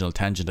the original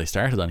tangent I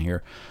started on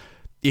here,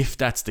 if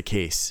that's the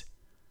case,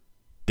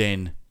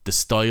 then the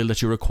style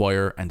that you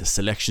require and the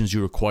selections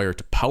you require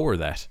to power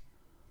that,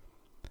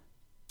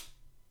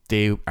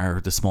 they are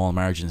the small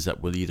margins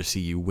that will either see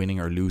you winning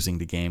or losing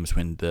the games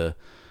when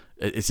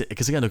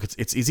because again, look,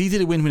 it's easy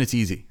to win when it's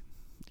easy,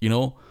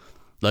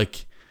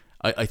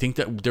 I think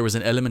that there was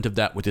an element of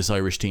that with this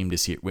Irish team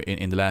this year,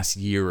 in the last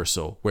year or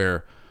so,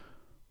 where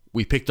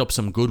we picked up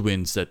some good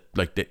wins that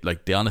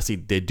they honestly,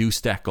 they do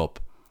stack up,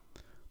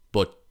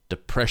 but the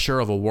pressure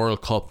of a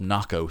World Cup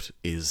knockout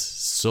is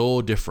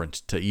so different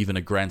to even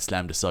a Grand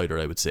Slam decider,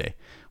 I would say,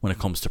 when it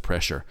comes to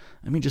pressure.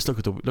 I mean, just look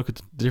at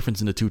the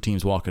difference in the two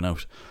teams walking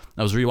out.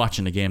 I was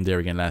rewatching the game there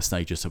again last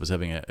night. I was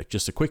having a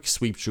quick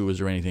sweep through. Is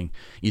there anything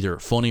either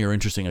funny or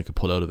interesting I could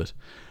pull out of it?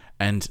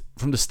 And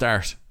from the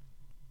start,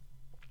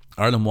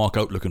 Ireland walk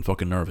out looking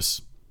fucking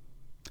nervous.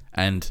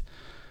 And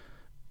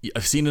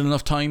I've seen it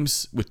enough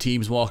times with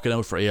teams walking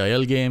out for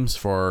AIL games,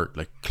 for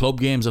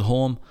club games at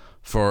home,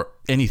 for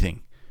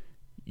anything.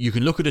 You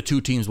can look at the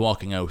two teams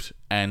walking out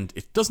and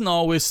it doesn't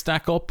always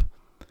stack up,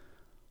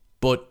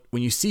 but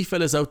when you see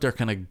fellas out there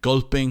kind of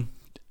gulping,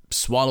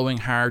 swallowing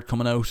hard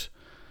coming out,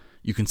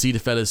 you can see the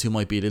fellas who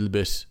might be a little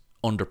bit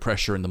under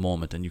pressure in the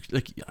moment. And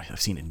I've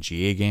seen it in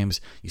GA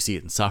games, you see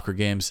it in soccer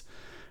games,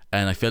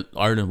 and I felt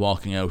Ireland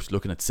walking out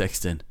looking at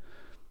Sexton.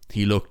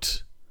 He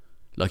looked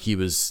like he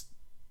was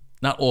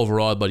not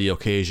overawed by the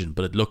occasion,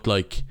 but it looked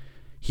like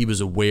he was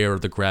aware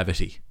of the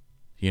gravity,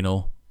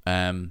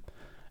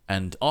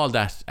 and all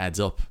that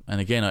adds up.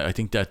 And again, I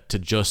think that to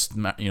just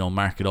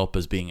mark it up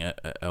as being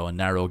a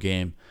narrow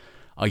game,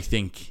 I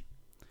think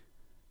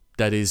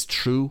that is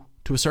true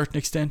to a certain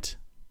extent,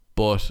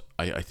 but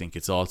I think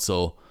it's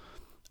also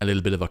a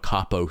little bit of a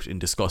cop-out in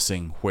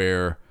discussing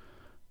where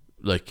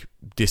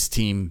this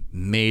team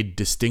made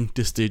distinct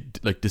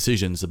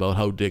decisions about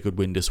how they could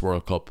win this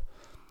World Cup,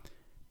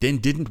 then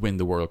didn't win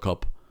the World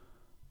Cup.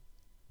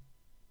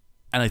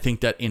 And I think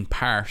that in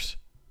part,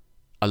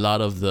 a lot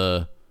of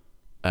the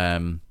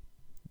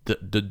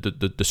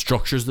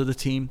structures of the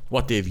team,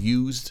 what they've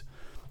used,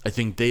 I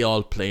think they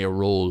all play a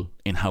role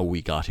in how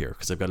we got here.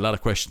 Because I've got a lot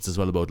of questions as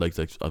well about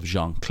of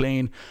Jean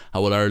Klein.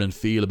 How will Ireland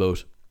feel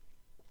about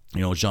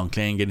Jean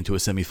Klein getting to a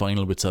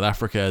semi-final with South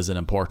Africa as an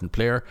important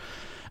player?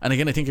 And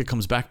again, I think it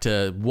comes back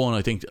to one.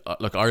 I think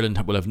Ireland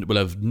will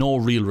have no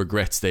real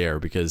regrets there,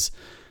 because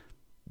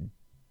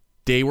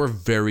they were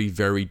very,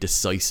 very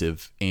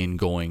decisive in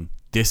going,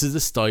 this is the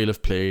style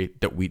of play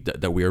that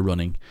we are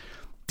running.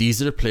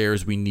 These are the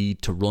players we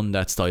need to run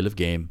that style of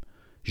game.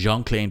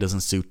 Jean Klein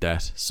doesn't suit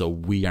that, so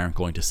we aren't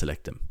going to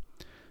select him.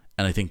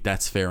 And I think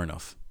that's fair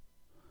enough.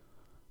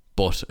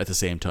 But at the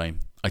same time,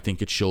 I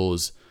think it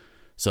shows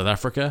South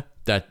Africa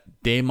that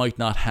they might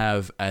not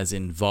have as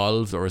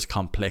involved or as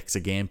complex a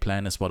game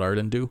plan as what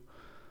Ireland do,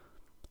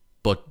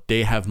 but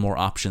they have more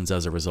options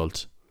as a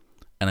result.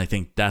 And I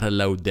think that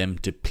allowed them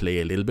to play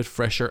a little bit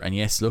fresher. And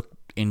yes, look,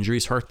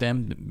 injuries hurt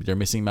them. They're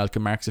missing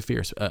Malcolm Marx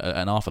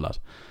an awful lot.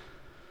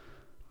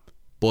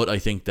 But I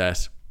think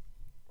that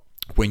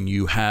when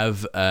you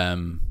have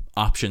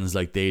options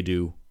like they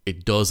do,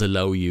 it does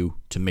allow you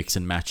to mix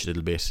and match a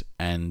little bit.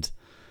 And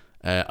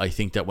I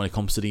think that when it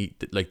comes to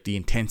the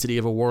intensity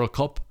of a World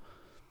Cup,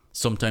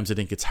 sometimes I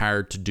think it's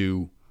hard to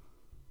do,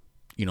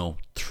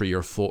 3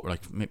 or 4,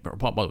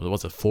 what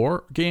was it,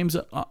 4 games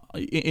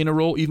in a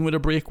row, even with a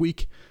break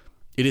week.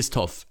 It is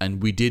tough,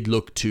 and we did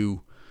look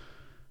to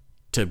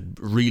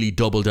really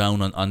double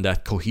down on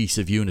that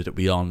cohesive unit that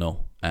we all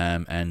know.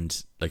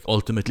 And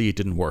ultimately it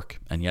didn't work.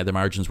 And yeah, the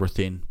margins were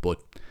thin, but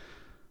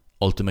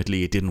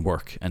ultimately it didn't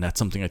work. And that's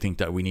something I think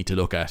that we need to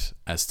look at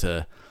as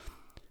to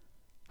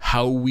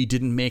how we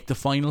didn't make the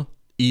final.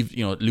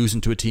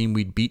 Losing to a team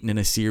we'd beaten in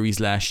a series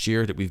last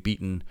year that we've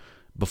beaten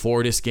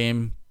before this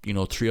game,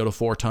 3 out of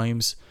 4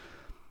 times.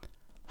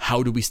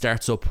 How did we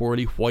start so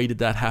poorly? Why did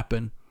that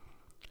happen?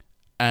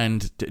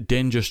 And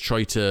then just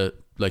try to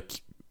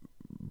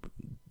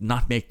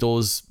not make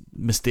those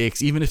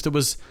mistakes, even if there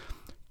was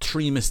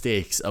 3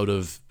 mistakes out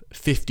of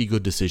 50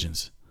 good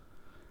decisions.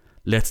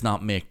 Let's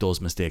not make those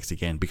mistakes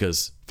again,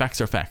 because facts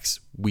are facts.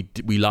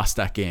 We lost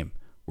that game.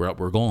 We're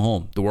going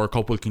home. The World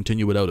Cup will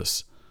continue without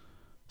us.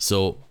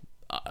 So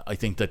I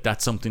think that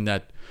that's something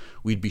that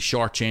we'd be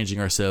shortchanging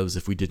ourselves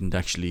if we didn't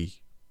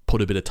actually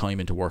put a bit of time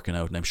into working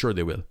out, and I'm sure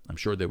they will.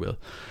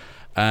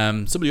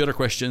 Some of the other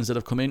questions that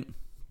have come in.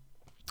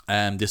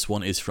 This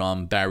one is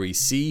from Barry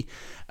C.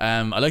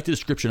 I like the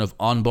description of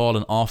on-ball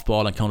and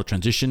off-ball and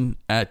counter-transition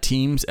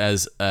teams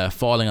as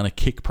falling on a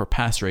kick per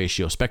pass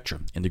ratio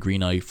spectrum in the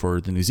green eye for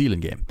the New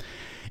Zealand game.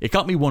 It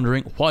got me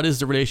wondering, what is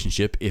the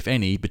relationship, if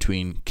any,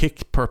 between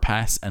kick per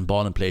pass and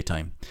ball and play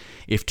time?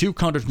 If two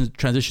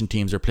counter-transition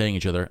teams are playing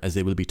each other, as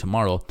they will be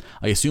tomorrow,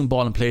 I assume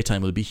ball and play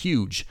time will be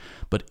huge.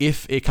 But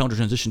if a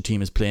counter-transition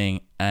team is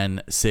playing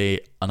and, say,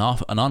 an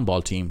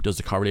on-ball team, does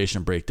the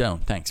correlation break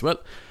down? Thanks.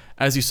 Well,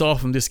 as you saw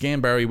from this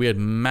game, Barry, we had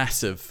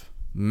massive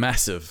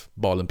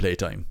ball and play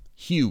time.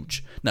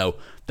 Huge. Now,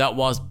 that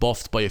was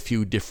buffed by a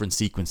few different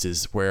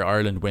sequences where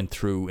Ireland went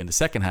through in the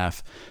second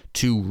half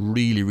 2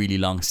 really, really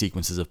long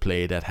sequences of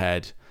play that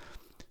had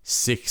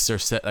 6 or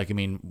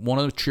 7, one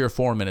of them 3 or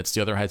 4 minutes,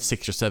 the other had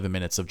 6 or 7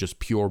 minutes of just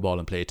pure ball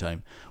and play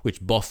time,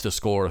 which buffed the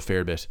score a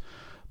fair bit.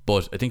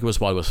 But I think it was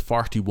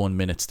 41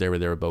 minutes there or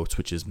thereabouts,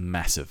 which is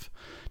massive.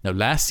 Now,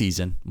 last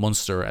season,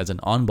 Munster, as an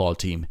on-ball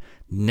team,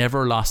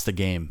 never lost a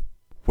game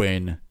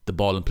when the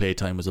ball and play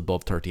time was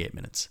above 38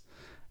 minutes.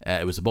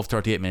 It was above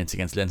 38 minutes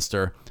against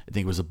Leinster. I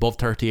think it was above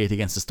 38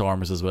 against the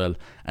Stormers as well,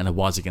 and it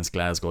was against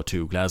Glasgow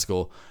too.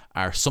 Glasgow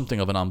are something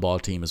of an on-ball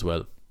team as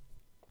well.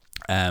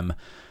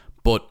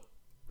 But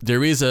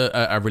there is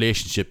a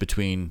relationship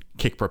between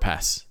kick per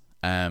pass.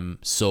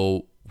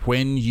 So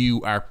when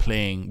you are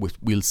playing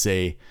with, we'll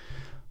say,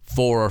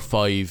 4 or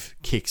 5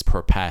 kicks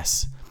per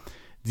pass,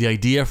 the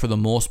idea for the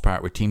most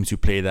part with teams who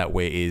play that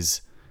way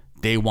is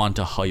they want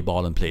a high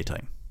ball and play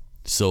time.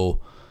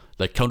 So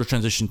like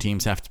counter-transition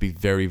teams have to be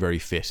very, very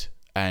fit,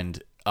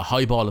 and a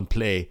high ball in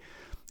play,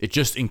 it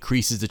just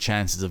increases the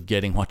chances of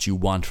getting what you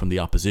want from the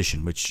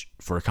opposition, which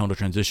for a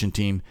counter-transition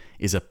team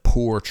is a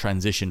poor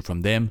transition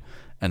from them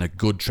and a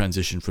good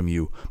transition from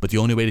you. But the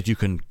only way that you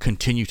can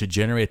continue to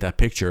generate that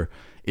picture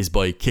is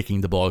by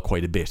kicking the ball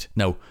quite a bit.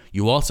 Now,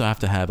 you also have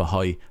to have a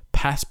high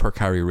pass per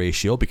carry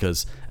ratio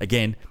because,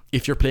 again,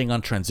 if you're playing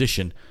on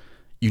transition,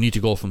 you need to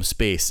go from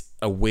space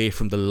away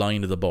from the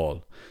line of the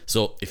ball.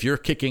 So if you're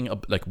kicking,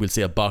 we'll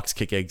say a box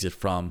kick exit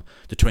from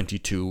the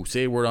 22,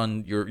 say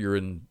you're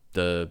in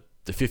the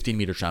 15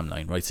 meter tram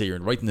line, right? Say you're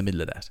right in the middle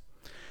of that.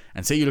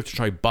 And say you look to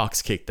try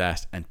box kick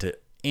that and to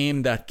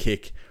aim that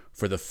kick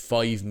for the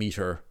 5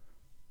 meter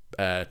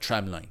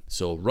tram line.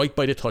 So right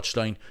by the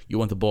touchline, you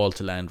want the ball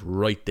to land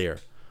right there.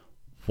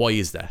 Why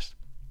is that?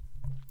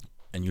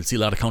 And you'll see a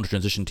lot of counter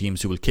transition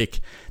teams who will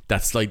kick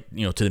that slide,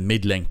 to the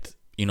mid-length.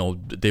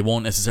 They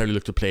won't necessarily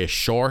look to play a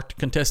short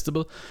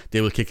contestable. They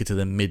will kick it to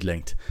the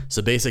mid-length.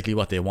 So basically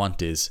what they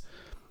want is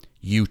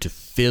you to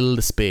fill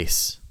the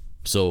space.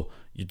 So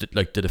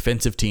like the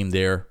defensive team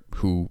there,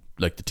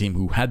 the team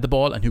who had the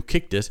ball and who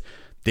kicked it,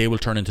 they will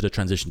turn into the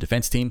transition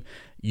defense team.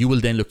 You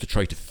will then look to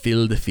try to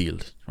fill the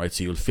field, right?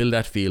 So you'll fill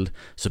that field.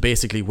 So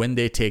basically when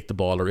they take the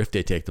ball, or if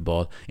they take the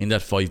ball in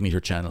that 5 meter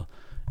channel,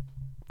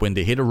 when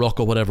they hit a ruck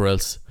or whatever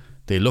else,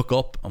 they look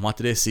up and what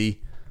do they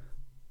see?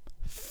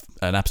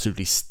 An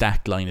absolutely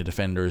stacked line of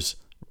defenders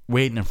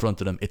waiting in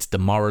front of them. It's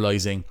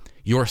demoralising.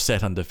 You're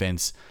set on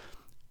defence.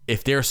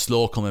 If they're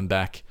slow coming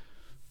back,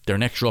 their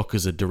next ruck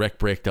is a direct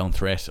breakdown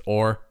threat,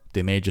 or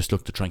they may just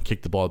look to try and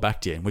kick the ball back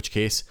to you, in which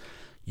case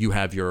you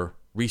have your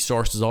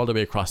resources all the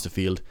way across the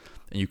field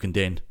and you can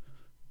then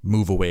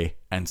move away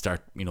and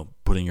start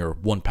putting your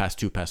 1 pass,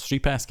 2 pass, 3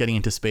 pass, getting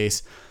into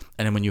space.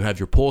 And then when you have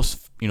your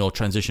post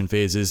transition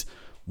phases,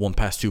 1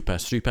 pass, 2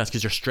 pass, 3 pass,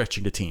 because you're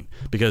stretching the team,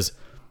 because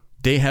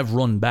they have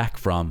run back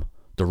from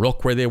the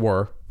ruck where they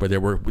were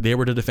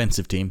the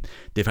defensive team.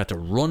 They've had to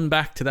run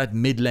back to that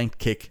mid-length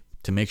kick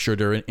to make sure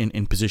they're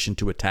in position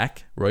to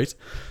attack, right?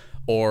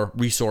 Or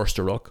resource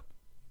the ruck.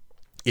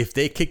 If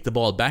they kick the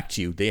ball back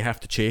to you, they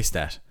have to chase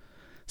that.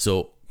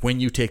 So when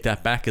you take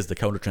that back as the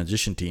counter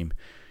transition team,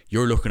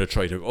 you're looking to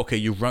try to, okay,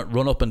 you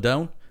run up and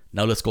down,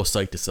 now let's go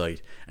side to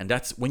side. And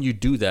that's when you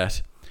do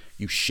that,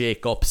 you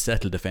shake up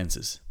settled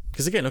defenses.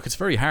 Because again, look, it's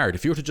very hard.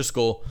 If you were to just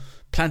go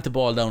plant the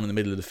ball down in the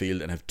middle of the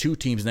field and have 2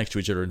 teams next to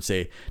each other and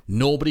say,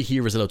 nobody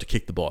here is allowed to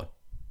kick the ball,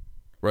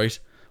 right?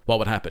 What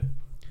would happen?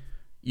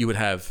 You would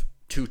have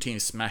 2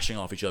 teams smashing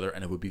off each other,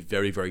 and it would be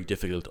very, very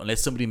difficult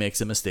unless somebody makes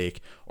a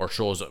mistake or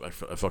shows a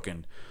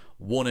fucking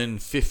 1 in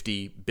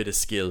 50 bit of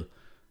skill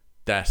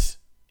that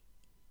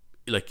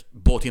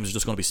both teams are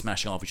just going to be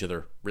smashing off each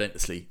other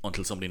relentlessly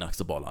until somebody knocks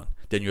the ball on.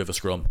 Then you have a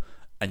scrum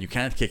and you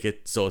can't kick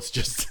it, so it's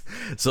just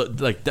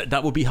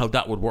that would be how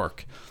that would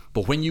work.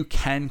 But when you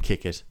can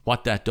kick it,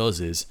 what that does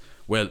is,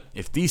 well,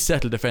 if these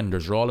settled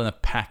defenders are all in a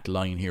packed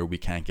line here we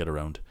can't get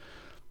around,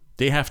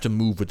 they have to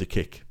move with the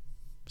kick.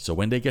 So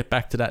when they get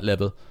back to that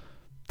level,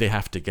 they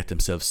have to get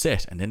themselves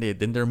set, and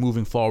then they're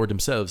moving forward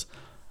themselves,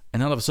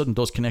 and all of a sudden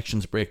those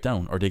connections break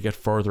down or they get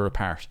further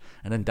apart,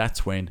 and then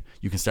that's when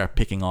you can start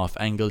picking off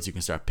angles, you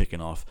can start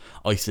picking off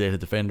isolated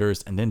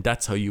defenders, and then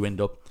that's how you end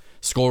up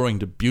scoring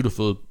the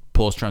beautiful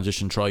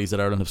post-transition tries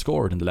that Ireland have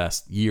scored in the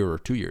last year or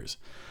 2 years.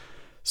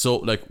 So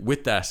like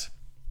with that,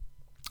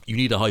 you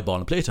need a high ball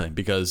and play time,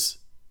 because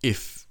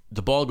if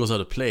the ball goes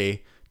out of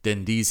play,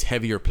 then these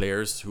heavier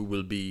players who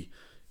will be,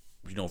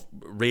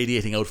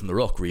 radiating out from the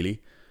ruck,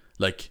 really,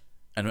 like,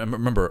 and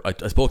remember,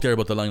 I spoke there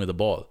about the line of the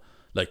ball.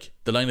 Like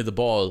the line of the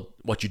ball,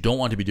 what you don't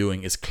want to be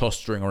doing is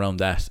clustering around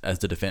that as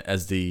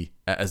the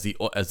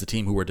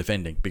team who are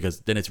defending, because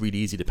then it's really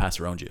easy to pass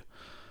around you.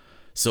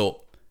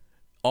 So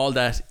all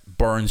that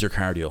burns your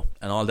cardio,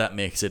 and all that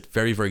makes it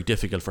very, very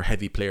difficult for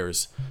heavy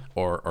players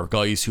or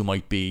guys who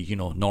might be,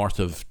 north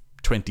of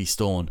 20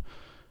 stone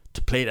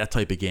to play that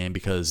type of game,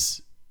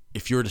 because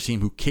if you're the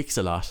team who kicks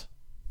a lot,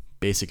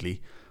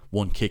 basically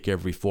one kick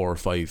every 4 or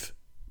 5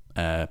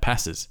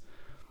 passes,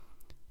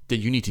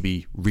 then you need to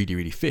be really,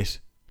 really fit.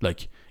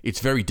 Like,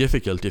 it's very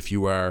difficult if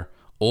you are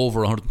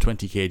over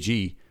 120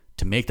 kg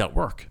to make that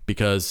work,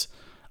 because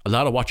a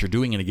lot of what you're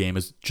doing in a game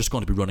is just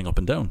going to be running up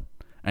and down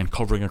and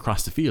covering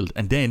across the field.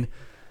 And then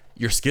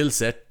your skill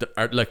set,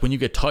 like when you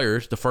get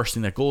tired, the first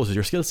thing that goes is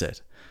your skill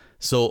set.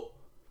 So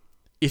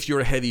if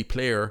you're a heavy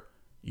player,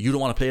 you don't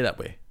want to play that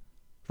way,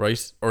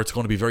 right? Or it's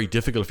going to be very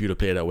difficult for you to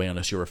play that way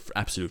unless you're an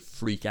absolute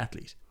freak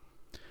athlete.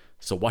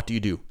 So what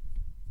do?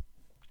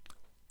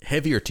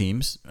 Heavier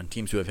teams, and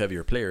teams who have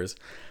heavier players,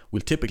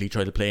 will typically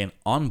try to play an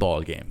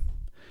on-ball game.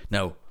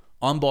 Now,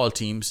 on-ball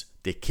teams,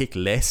 they kick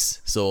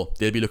less, so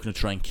they'll be looking to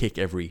try and kick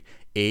every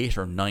 8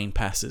 or 9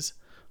 passes.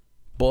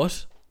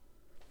 But,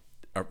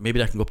 or maybe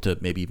that can go up to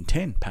maybe even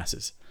 10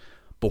 passes.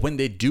 But when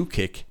they do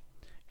kick,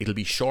 it'll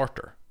be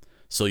shorter.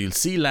 So you'll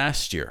see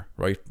last year,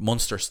 right,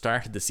 Munster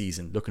started the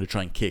season looking to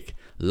try and kick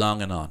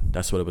long and on.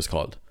 That's what it was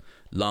called,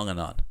 long and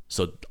on.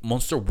 So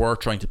Munster were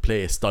trying to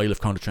play a style of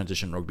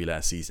counter-transition rugby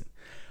last season.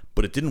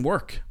 But it didn't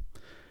work.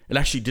 It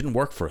actually didn't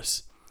work for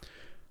us.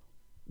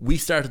 We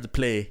started to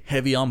play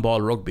heavy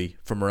on-ball rugby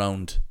from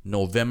around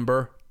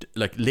November,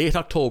 like late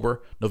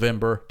October,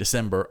 November,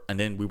 December, and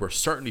then we were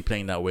certainly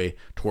playing that way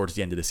towards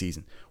the end of the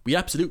season. We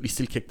absolutely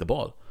still kicked the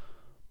ball.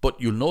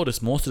 But you'll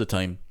notice most of the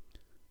time,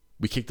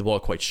 we kicked the ball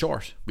quite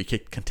short. We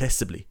kicked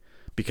contestably,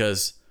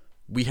 because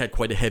we had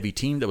quite a heavy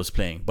team that was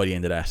playing by the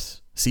end of that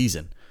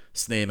season.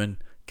 Sneeman,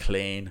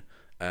 Klein,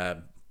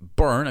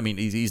 Byrne, I mean,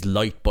 he's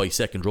light by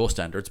second row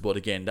standards, but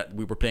again, that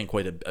we were playing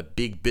quite a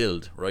big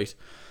build, right?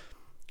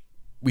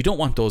 We don't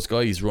want those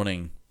guys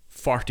running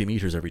 40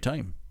 metres every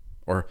time,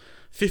 or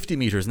 50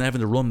 metres and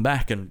having to run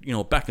back and,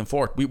 back and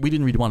forth. We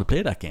didn't really want to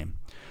play that game.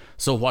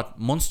 So what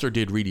Munster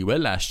did really well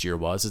last year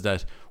is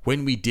that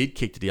when we did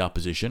kick to the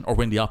opposition, or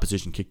when the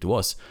opposition kicked to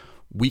us,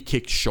 we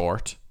kicked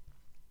short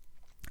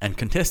and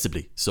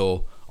contestably.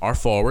 So our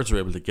forwards were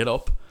able to get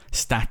up,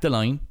 stack the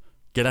line,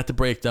 get at the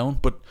breakdown,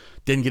 but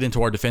then get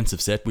into our defensive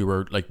set. We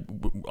were like,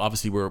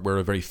 obviously we're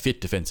a very fit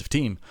defensive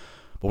team,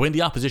 but when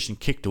the opposition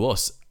kicked to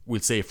us, we'll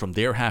say from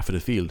their half of the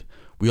field,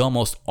 we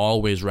almost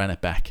always ran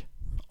it back,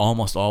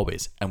 almost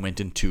always, and went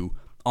into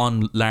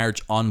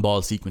large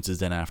on-ball sequences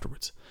then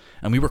afterwards.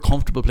 And we were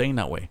comfortable playing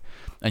that way.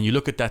 And you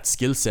look at that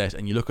skill set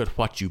and you look at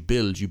what you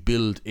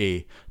build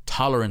a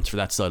tolerance for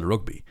that style of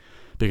rugby.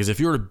 Because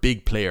if you're a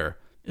big player,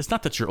 it's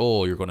not that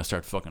you're going to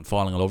start fucking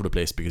falling all over the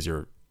place because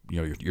you're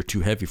too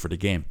heavy for the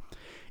game.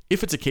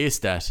 If it's a case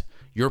that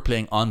you're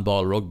playing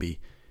on-ball rugby,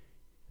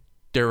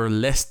 there are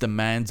less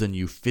demands on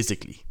you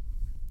physically.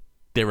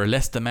 There are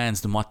less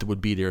demands than what there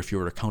would be there if you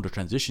were a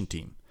counter-transition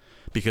team.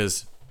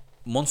 Because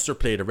Munster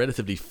played a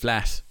relatively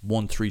flat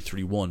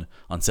 1-3-3-1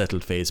 on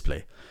settled phase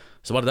play.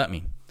 So what did that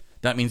mean?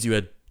 That means you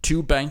had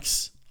 2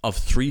 banks of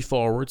 3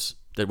 forwards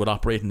that would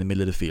operate in the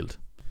middle of the field.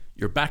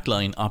 Your back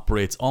line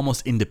operates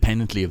almost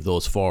independently of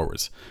those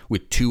forwards,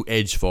 with 2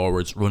 edge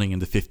forwards running in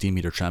the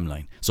 15-metre tram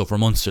line. So for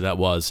Munster, that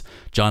was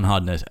John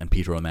Hodnett and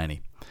Peter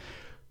O'Mahony.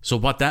 So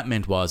what that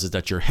meant is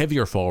that your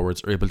heavier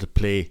forwards are able to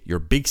play your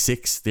big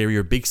 6. They're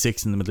your big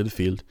 6 in the middle of the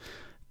field.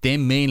 They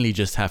mainly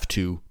just have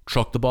to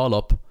truck the ball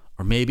up,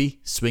 or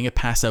maybe swing a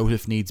pass out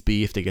if needs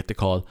be, if they get the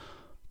call.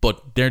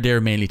 But they're there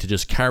mainly to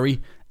just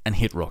carry and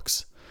hit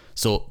rucks.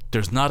 So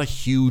there's not a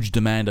huge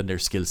demand on their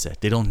skill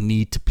set. They don't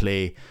need to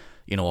play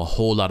a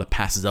whole lot of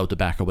passes out the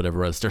back or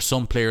whatever else. There's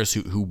some players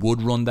who would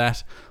run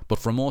that, but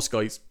for most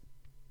guys,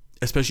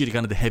 especially the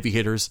kind of the heavy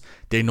hitters,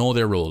 they know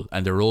their role,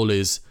 and their role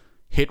is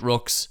hit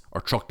rucks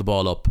or truck the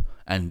ball up,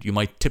 and you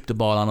might tip the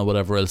ball on or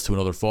whatever else to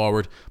another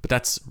forward, but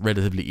that's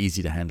relatively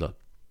easy to handle.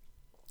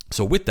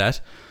 So with that,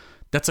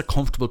 that's a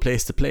comfortable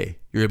place to play.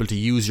 You're able to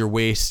use your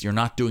weight. You're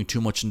not doing too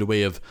much in the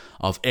way of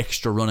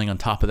extra running on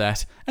top of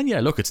that. And yeah,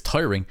 look, it's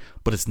tiring,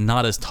 but it's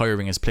not as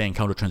tiring as playing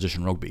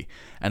counter-transition rugby.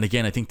 And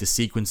again, I think the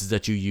sequences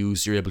that you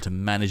use, you're able to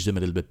manage them a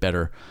little bit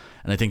better.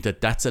 And I think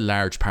that that's a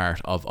large part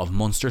of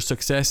Munster's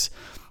success.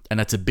 And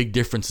that's a big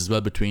difference as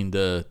well between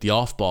the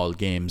off-ball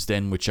games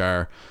then, which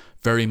are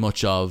very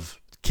much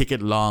of kick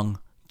it long,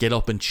 get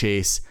up and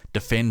chase,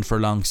 defend for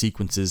long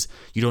sequences.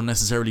 You don't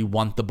necessarily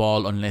want the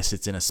ball unless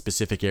it's in a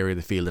specific area of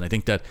the field. And I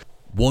think that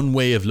one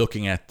way of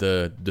looking at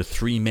the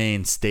 3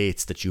 main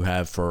states that you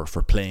have for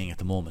playing at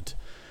the moment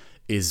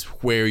is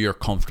where you're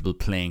comfortable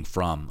playing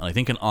from. And I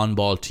think an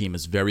on-ball team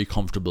is very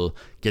comfortable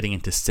getting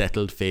into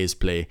settled phase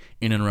play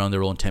in and around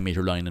their own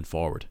 10-metre line and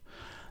forward.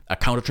 A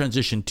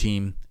counter-transition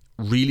team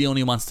really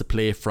only wants to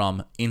play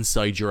from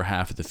inside your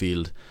half of the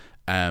field,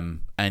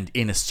 and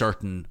in a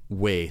certain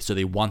way. So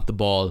they want the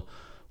ball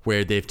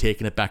where they've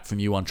taken it back from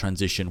you on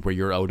transition, where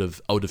you're out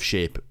of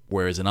shape,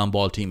 whereas an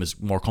on-ball team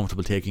is more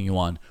comfortable taking you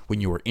on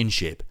when you are in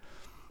shape.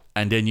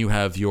 And then you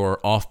have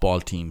your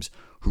off-ball teams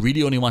who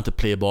really only want to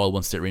play a ball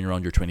once they're in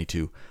around your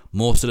 22.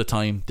 Most of the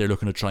time, they're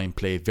looking to try and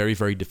play very,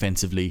 very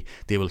defensively.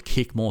 They will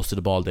kick most of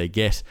the ball they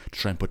get to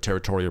try and put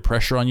territorial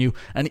pressure on you.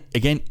 And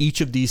again,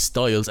 each of these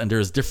styles, and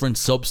there's different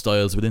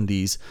sub-styles within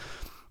these,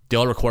 they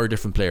all require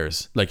different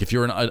players. Like if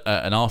you're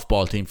an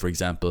off-ball team, for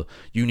example,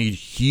 you need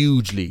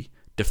hugely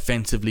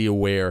defensively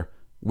aware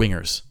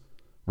wingers,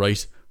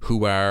 right?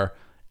 Who are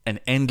an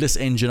endless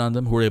engine on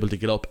them, who are able to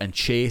get up and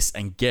chase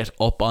and get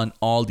up on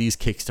all these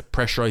kicks to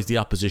pressurize the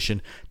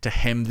opposition, to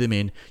hem them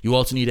in. You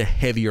also need a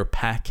heavier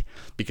pack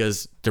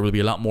because there will be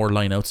a lot more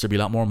lineouts, there'll be a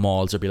lot more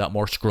mauls, there'll be a lot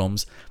more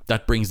scrums.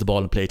 That brings the ball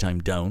and playtime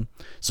down.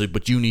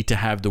 But you need to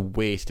have the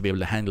weight to be able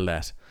to handle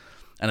that.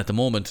 And at the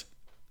moment,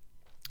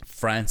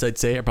 France, I'd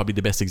say, are probably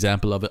the best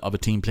example of a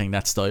team playing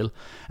that style.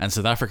 And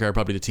South Africa are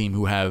probably the team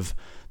who have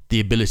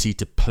the ability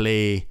to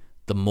play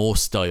the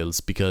most styles,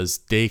 because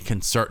they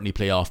can certainly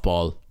play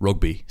off-ball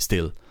rugby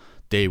still.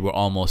 They were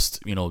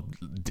almost,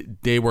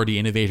 they were the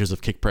innovators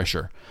of kick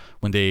pressure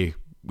when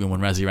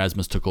Rassie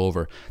Erasmus took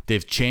over.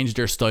 They've changed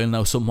their style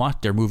now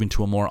somewhat. They're moving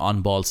to a more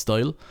on-ball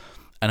style.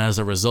 And as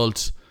a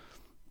result,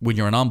 when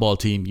you're an on-ball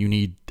team, you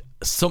need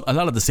a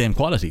lot of the same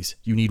qualities.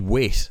 You need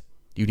weight.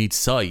 You need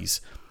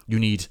size. You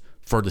need,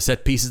 for the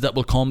set pieces that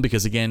will come,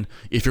 because again,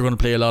 if you're going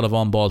to play a lot of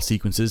on-ball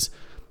sequences,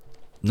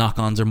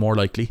 knock-ons are more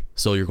likely,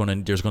 so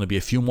there's going to be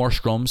a few more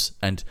scrums,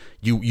 and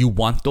you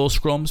want those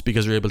scrums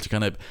because you're able to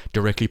kind of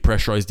directly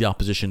pressurize the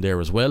opposition there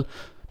as well,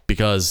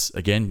 because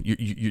again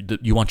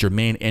you want your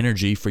main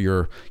energy for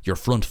your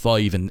front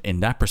five in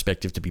that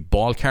perspective to be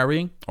ball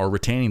carrying or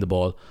retaining the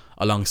ball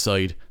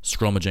alongside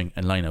scrummaging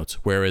and lineouts.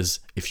 Whereas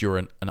if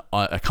you're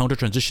a counter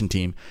transition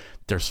team,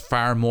 there's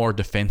far more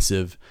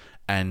defensive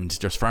and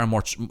there's far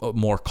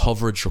more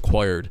coverage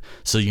required,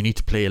 so you need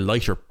to play a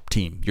lighter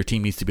team. Your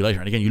team needs to be lighter.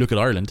 And again, you look at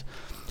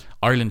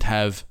Ireland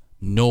have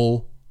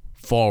no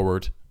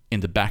forward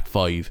in the back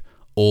five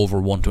over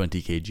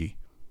 120 kg.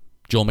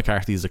 Joe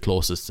McCarthy is the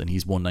closest, and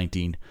he's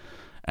 119,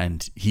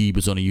 and he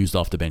was only used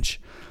off the bench.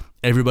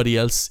 Everybody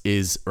else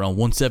is around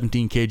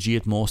 117 kg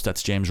at most.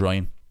 That's James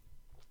Ryan.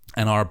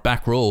 And our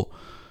back row,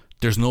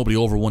 there's nobody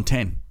over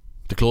 110.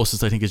 The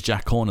closest I think is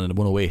Jack Conan at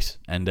 108,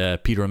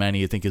 and Peter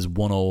O'Mahony I think is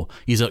 10.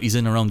 He's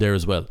in around there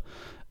as well.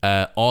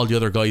 All the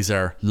other guys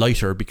are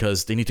lighter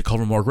because they need to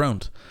cover more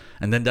ground,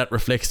 and then that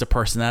reflects the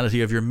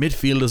personality of your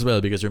midfield as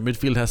well, because your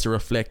midfield has to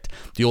reflect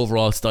the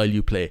overall style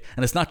you play.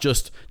 And it's not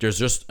just there's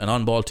just an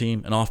on-ball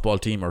team, an off-ball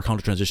team, or a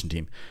counter-transition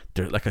team.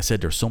 Like I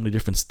said, there's so many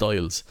different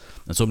styles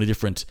and so many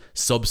different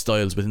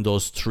sub-styles within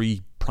those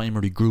three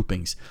primary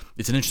groupings.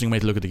 It's an interesting way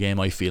to look at the game,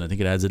 I feel. I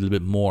think it adds a little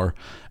bit more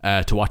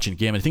to watching the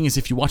game. And the thing is,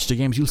 if you watch the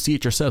games, you'll see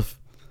it yourself.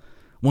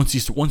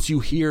 Once you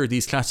hear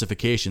these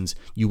classifications,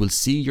 you will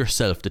see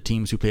yourself the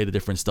teams who play the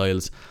different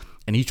styles,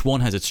 and each one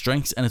has its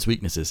strengths and its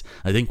weaknesses.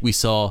 I think we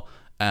saw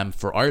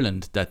for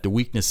Ireland that the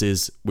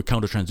weaknesses with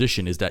counter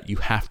transition is that you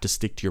have to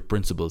stick to your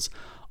principles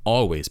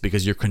always,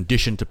 because you're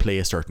conditioned to play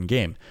a certain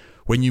game.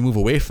 When you move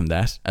away from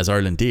that, as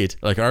Ireland did,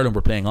 like Ireland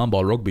were playing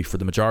on-ball rugby for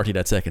the majority of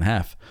that second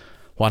half,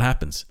 what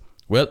happens?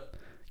 Well,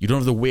 you don't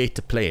have the weight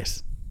to play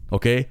it,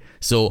 okay?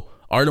 So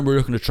Ireland were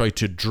looking to try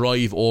to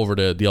drive over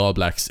the All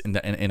Blacks in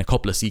a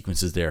couple of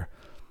sequences there,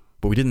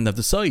 but we didn't have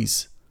the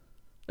size.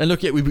 And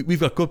look, yeah, we've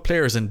got good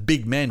players and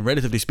big men,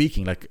 relatively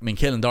speaking. Like, I mean,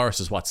 Caelan Doris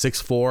is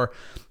 6'4",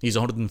 he's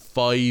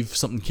 105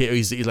 something,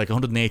 he's like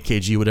 108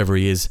 kg, whatever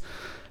he is.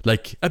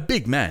 Like a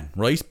big man,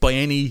 right? By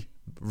any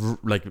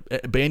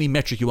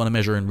metric you want to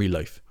measure in real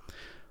life.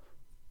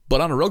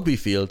 But on a rugby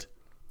field,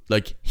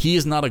 like, he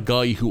is not a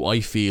guy who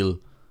I feel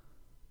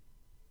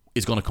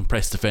is going to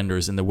compress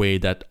defenders in the way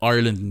that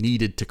Ireland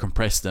needed to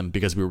compress them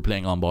because we were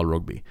playing on-ball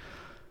rugby.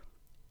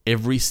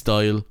 Every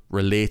style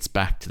relates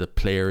back to the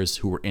players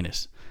who were in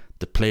it.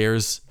 The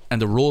players and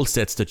the role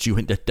sets that you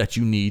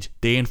need,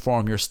 they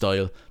inform your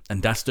style,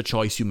 and that's the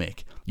choice you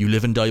make. You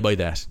live and die by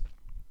that.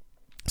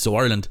 So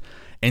Ireland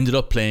ended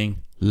up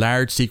playing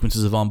large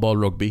sequences of on-ball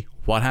rugby.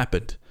 What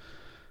happened?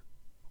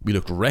 We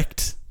looked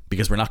wrecked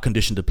because we're not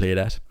conditioned to play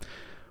that.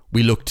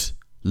 We looked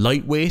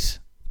lightweight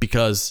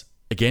because,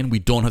 again, we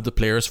don't have the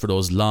players for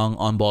those long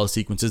on-ball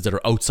sequences that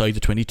are outside the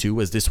 22,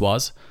 as this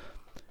was.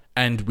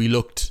 And we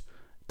looked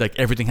like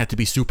everything had to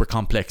be super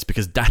complex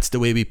because that's the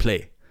way we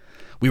play.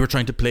 We were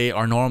trying to play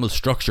our normal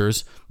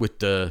structures with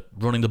the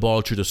running the ball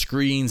through the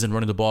screens and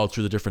running the ball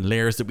through the different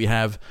layers that we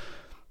have,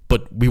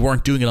 but we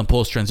weren't doing it on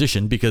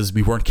post-transition because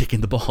we weren't kicking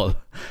the ball.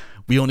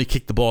 We only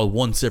kicked the ball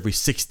once every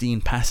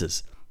 16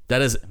 passes.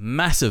 That is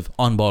massive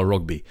on-ball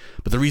rugby.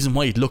 But the reason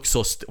why it looks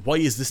so... why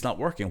is this not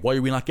working? Why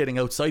are we not getting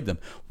outside them?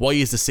 Why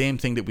is the same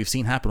thing that we've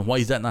seen happen? Why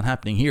is that not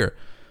happening here?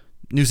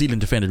 New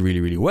Zealand defended really,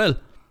 really well,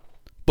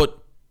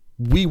 but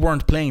we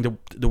weren't playing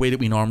the way that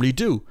we normally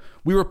do.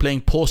 We were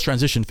playing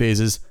post-transition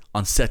phases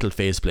on settled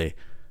phase play,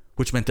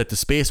 which meant that the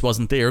space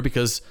wasn't there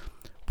because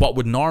what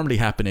would normally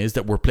happen is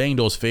that we're playing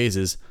those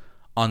phases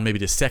on maybe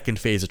the second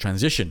phase of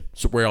transition,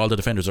 so where all the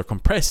defenders are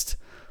compressed.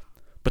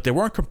 But they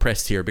weren't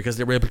compressed here because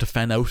they were able to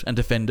fan out and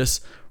defend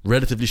us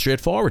relatively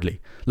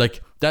straightforwardly.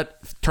 Like,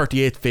 that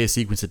 38th phase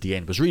sequence at the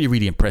end was really,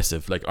 really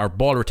impressive. Like, our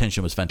ball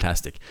retention was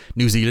fantastic.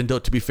 New Zealand, though,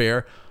 to be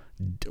fair,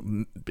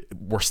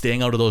 were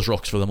staying out of those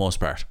rucks for the most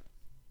part.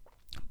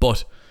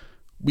 But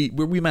we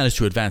managed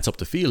to advance up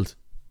the field.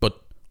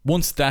 But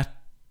once that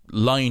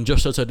line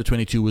just outside the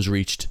 22 was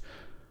reached,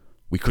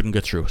 we couldn't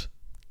get through it.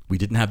 We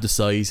didn't have the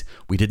size.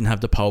 We didn't have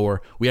the power.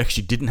 We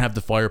actually didn't have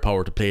the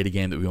firepower to play the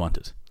game that we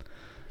wanted.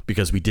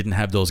 Because we didn't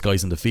have those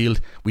guys in the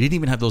field. We didn't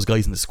even have those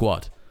guys in the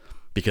squad.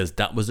 Because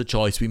that was the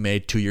choice we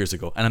made 2 years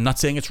ago. And I'm not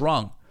saying it's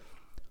wrong,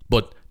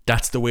 but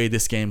that's the way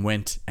this game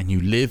went. And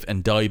you live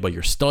and die by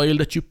your style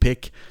that you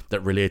pick, that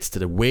relates to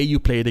the way you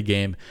play the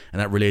game, and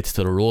that relates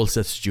to the role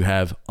sets that you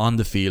have on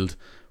the field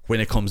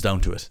when it comes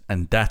down to it.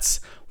 And that's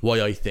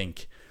why I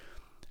think,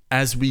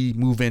 as we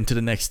move into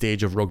the next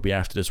stage of rugby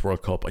after this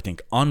World Cup, I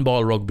think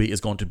on-ball rugby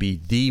is going to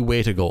be the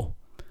way to go.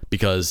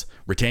 Because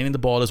retaining the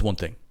ball is one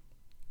thing.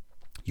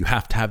 You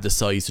have to have the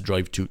size to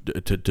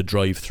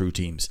drive through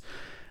teams.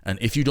 And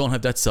if you don't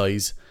have that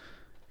size,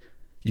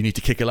 you need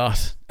to kick a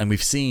lot. And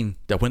we've seen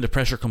that when the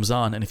pressure comes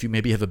on, and if you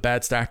maybe have a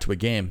bad start to a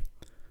game,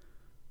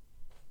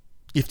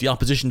 if the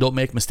opposition don't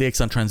make mistakes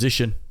on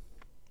transition,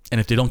 and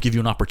if they don't give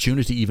you an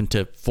opportunity even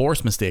to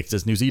force mistakes,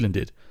 as New Zealand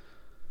did,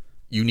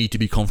 you need to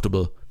be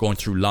comfortable going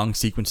through long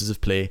sequences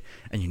of play,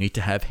 and you need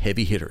to have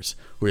heavy hitters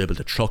who are able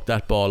to truck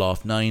that ball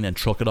off 9 and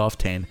truck it off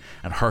 10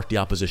 and hurt the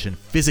opposition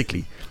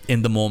physically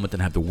in the moment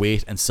and have the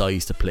weight and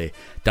size to play.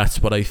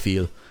 That's what I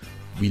feel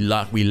we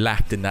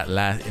lacked in that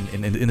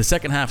in the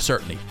second half.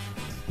 Certainly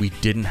we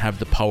didn't have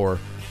the power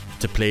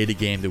to play the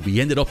game that we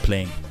ended up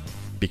playing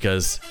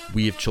because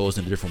we have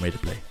chosen a different way to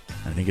play.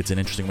 I think it's an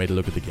interesting way to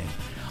look at the game.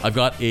 I've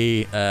got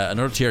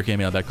another TRK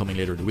mailbag coming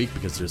later in the week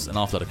because there's an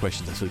awful lot of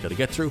questions I still got to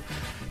get through.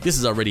 This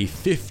is already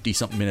 50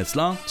 something minutes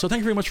long, so thank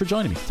you very much for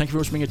joining me. Thank you very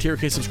much for being a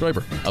TRK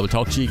subscriber. I will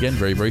talk to you again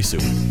very, very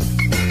soon.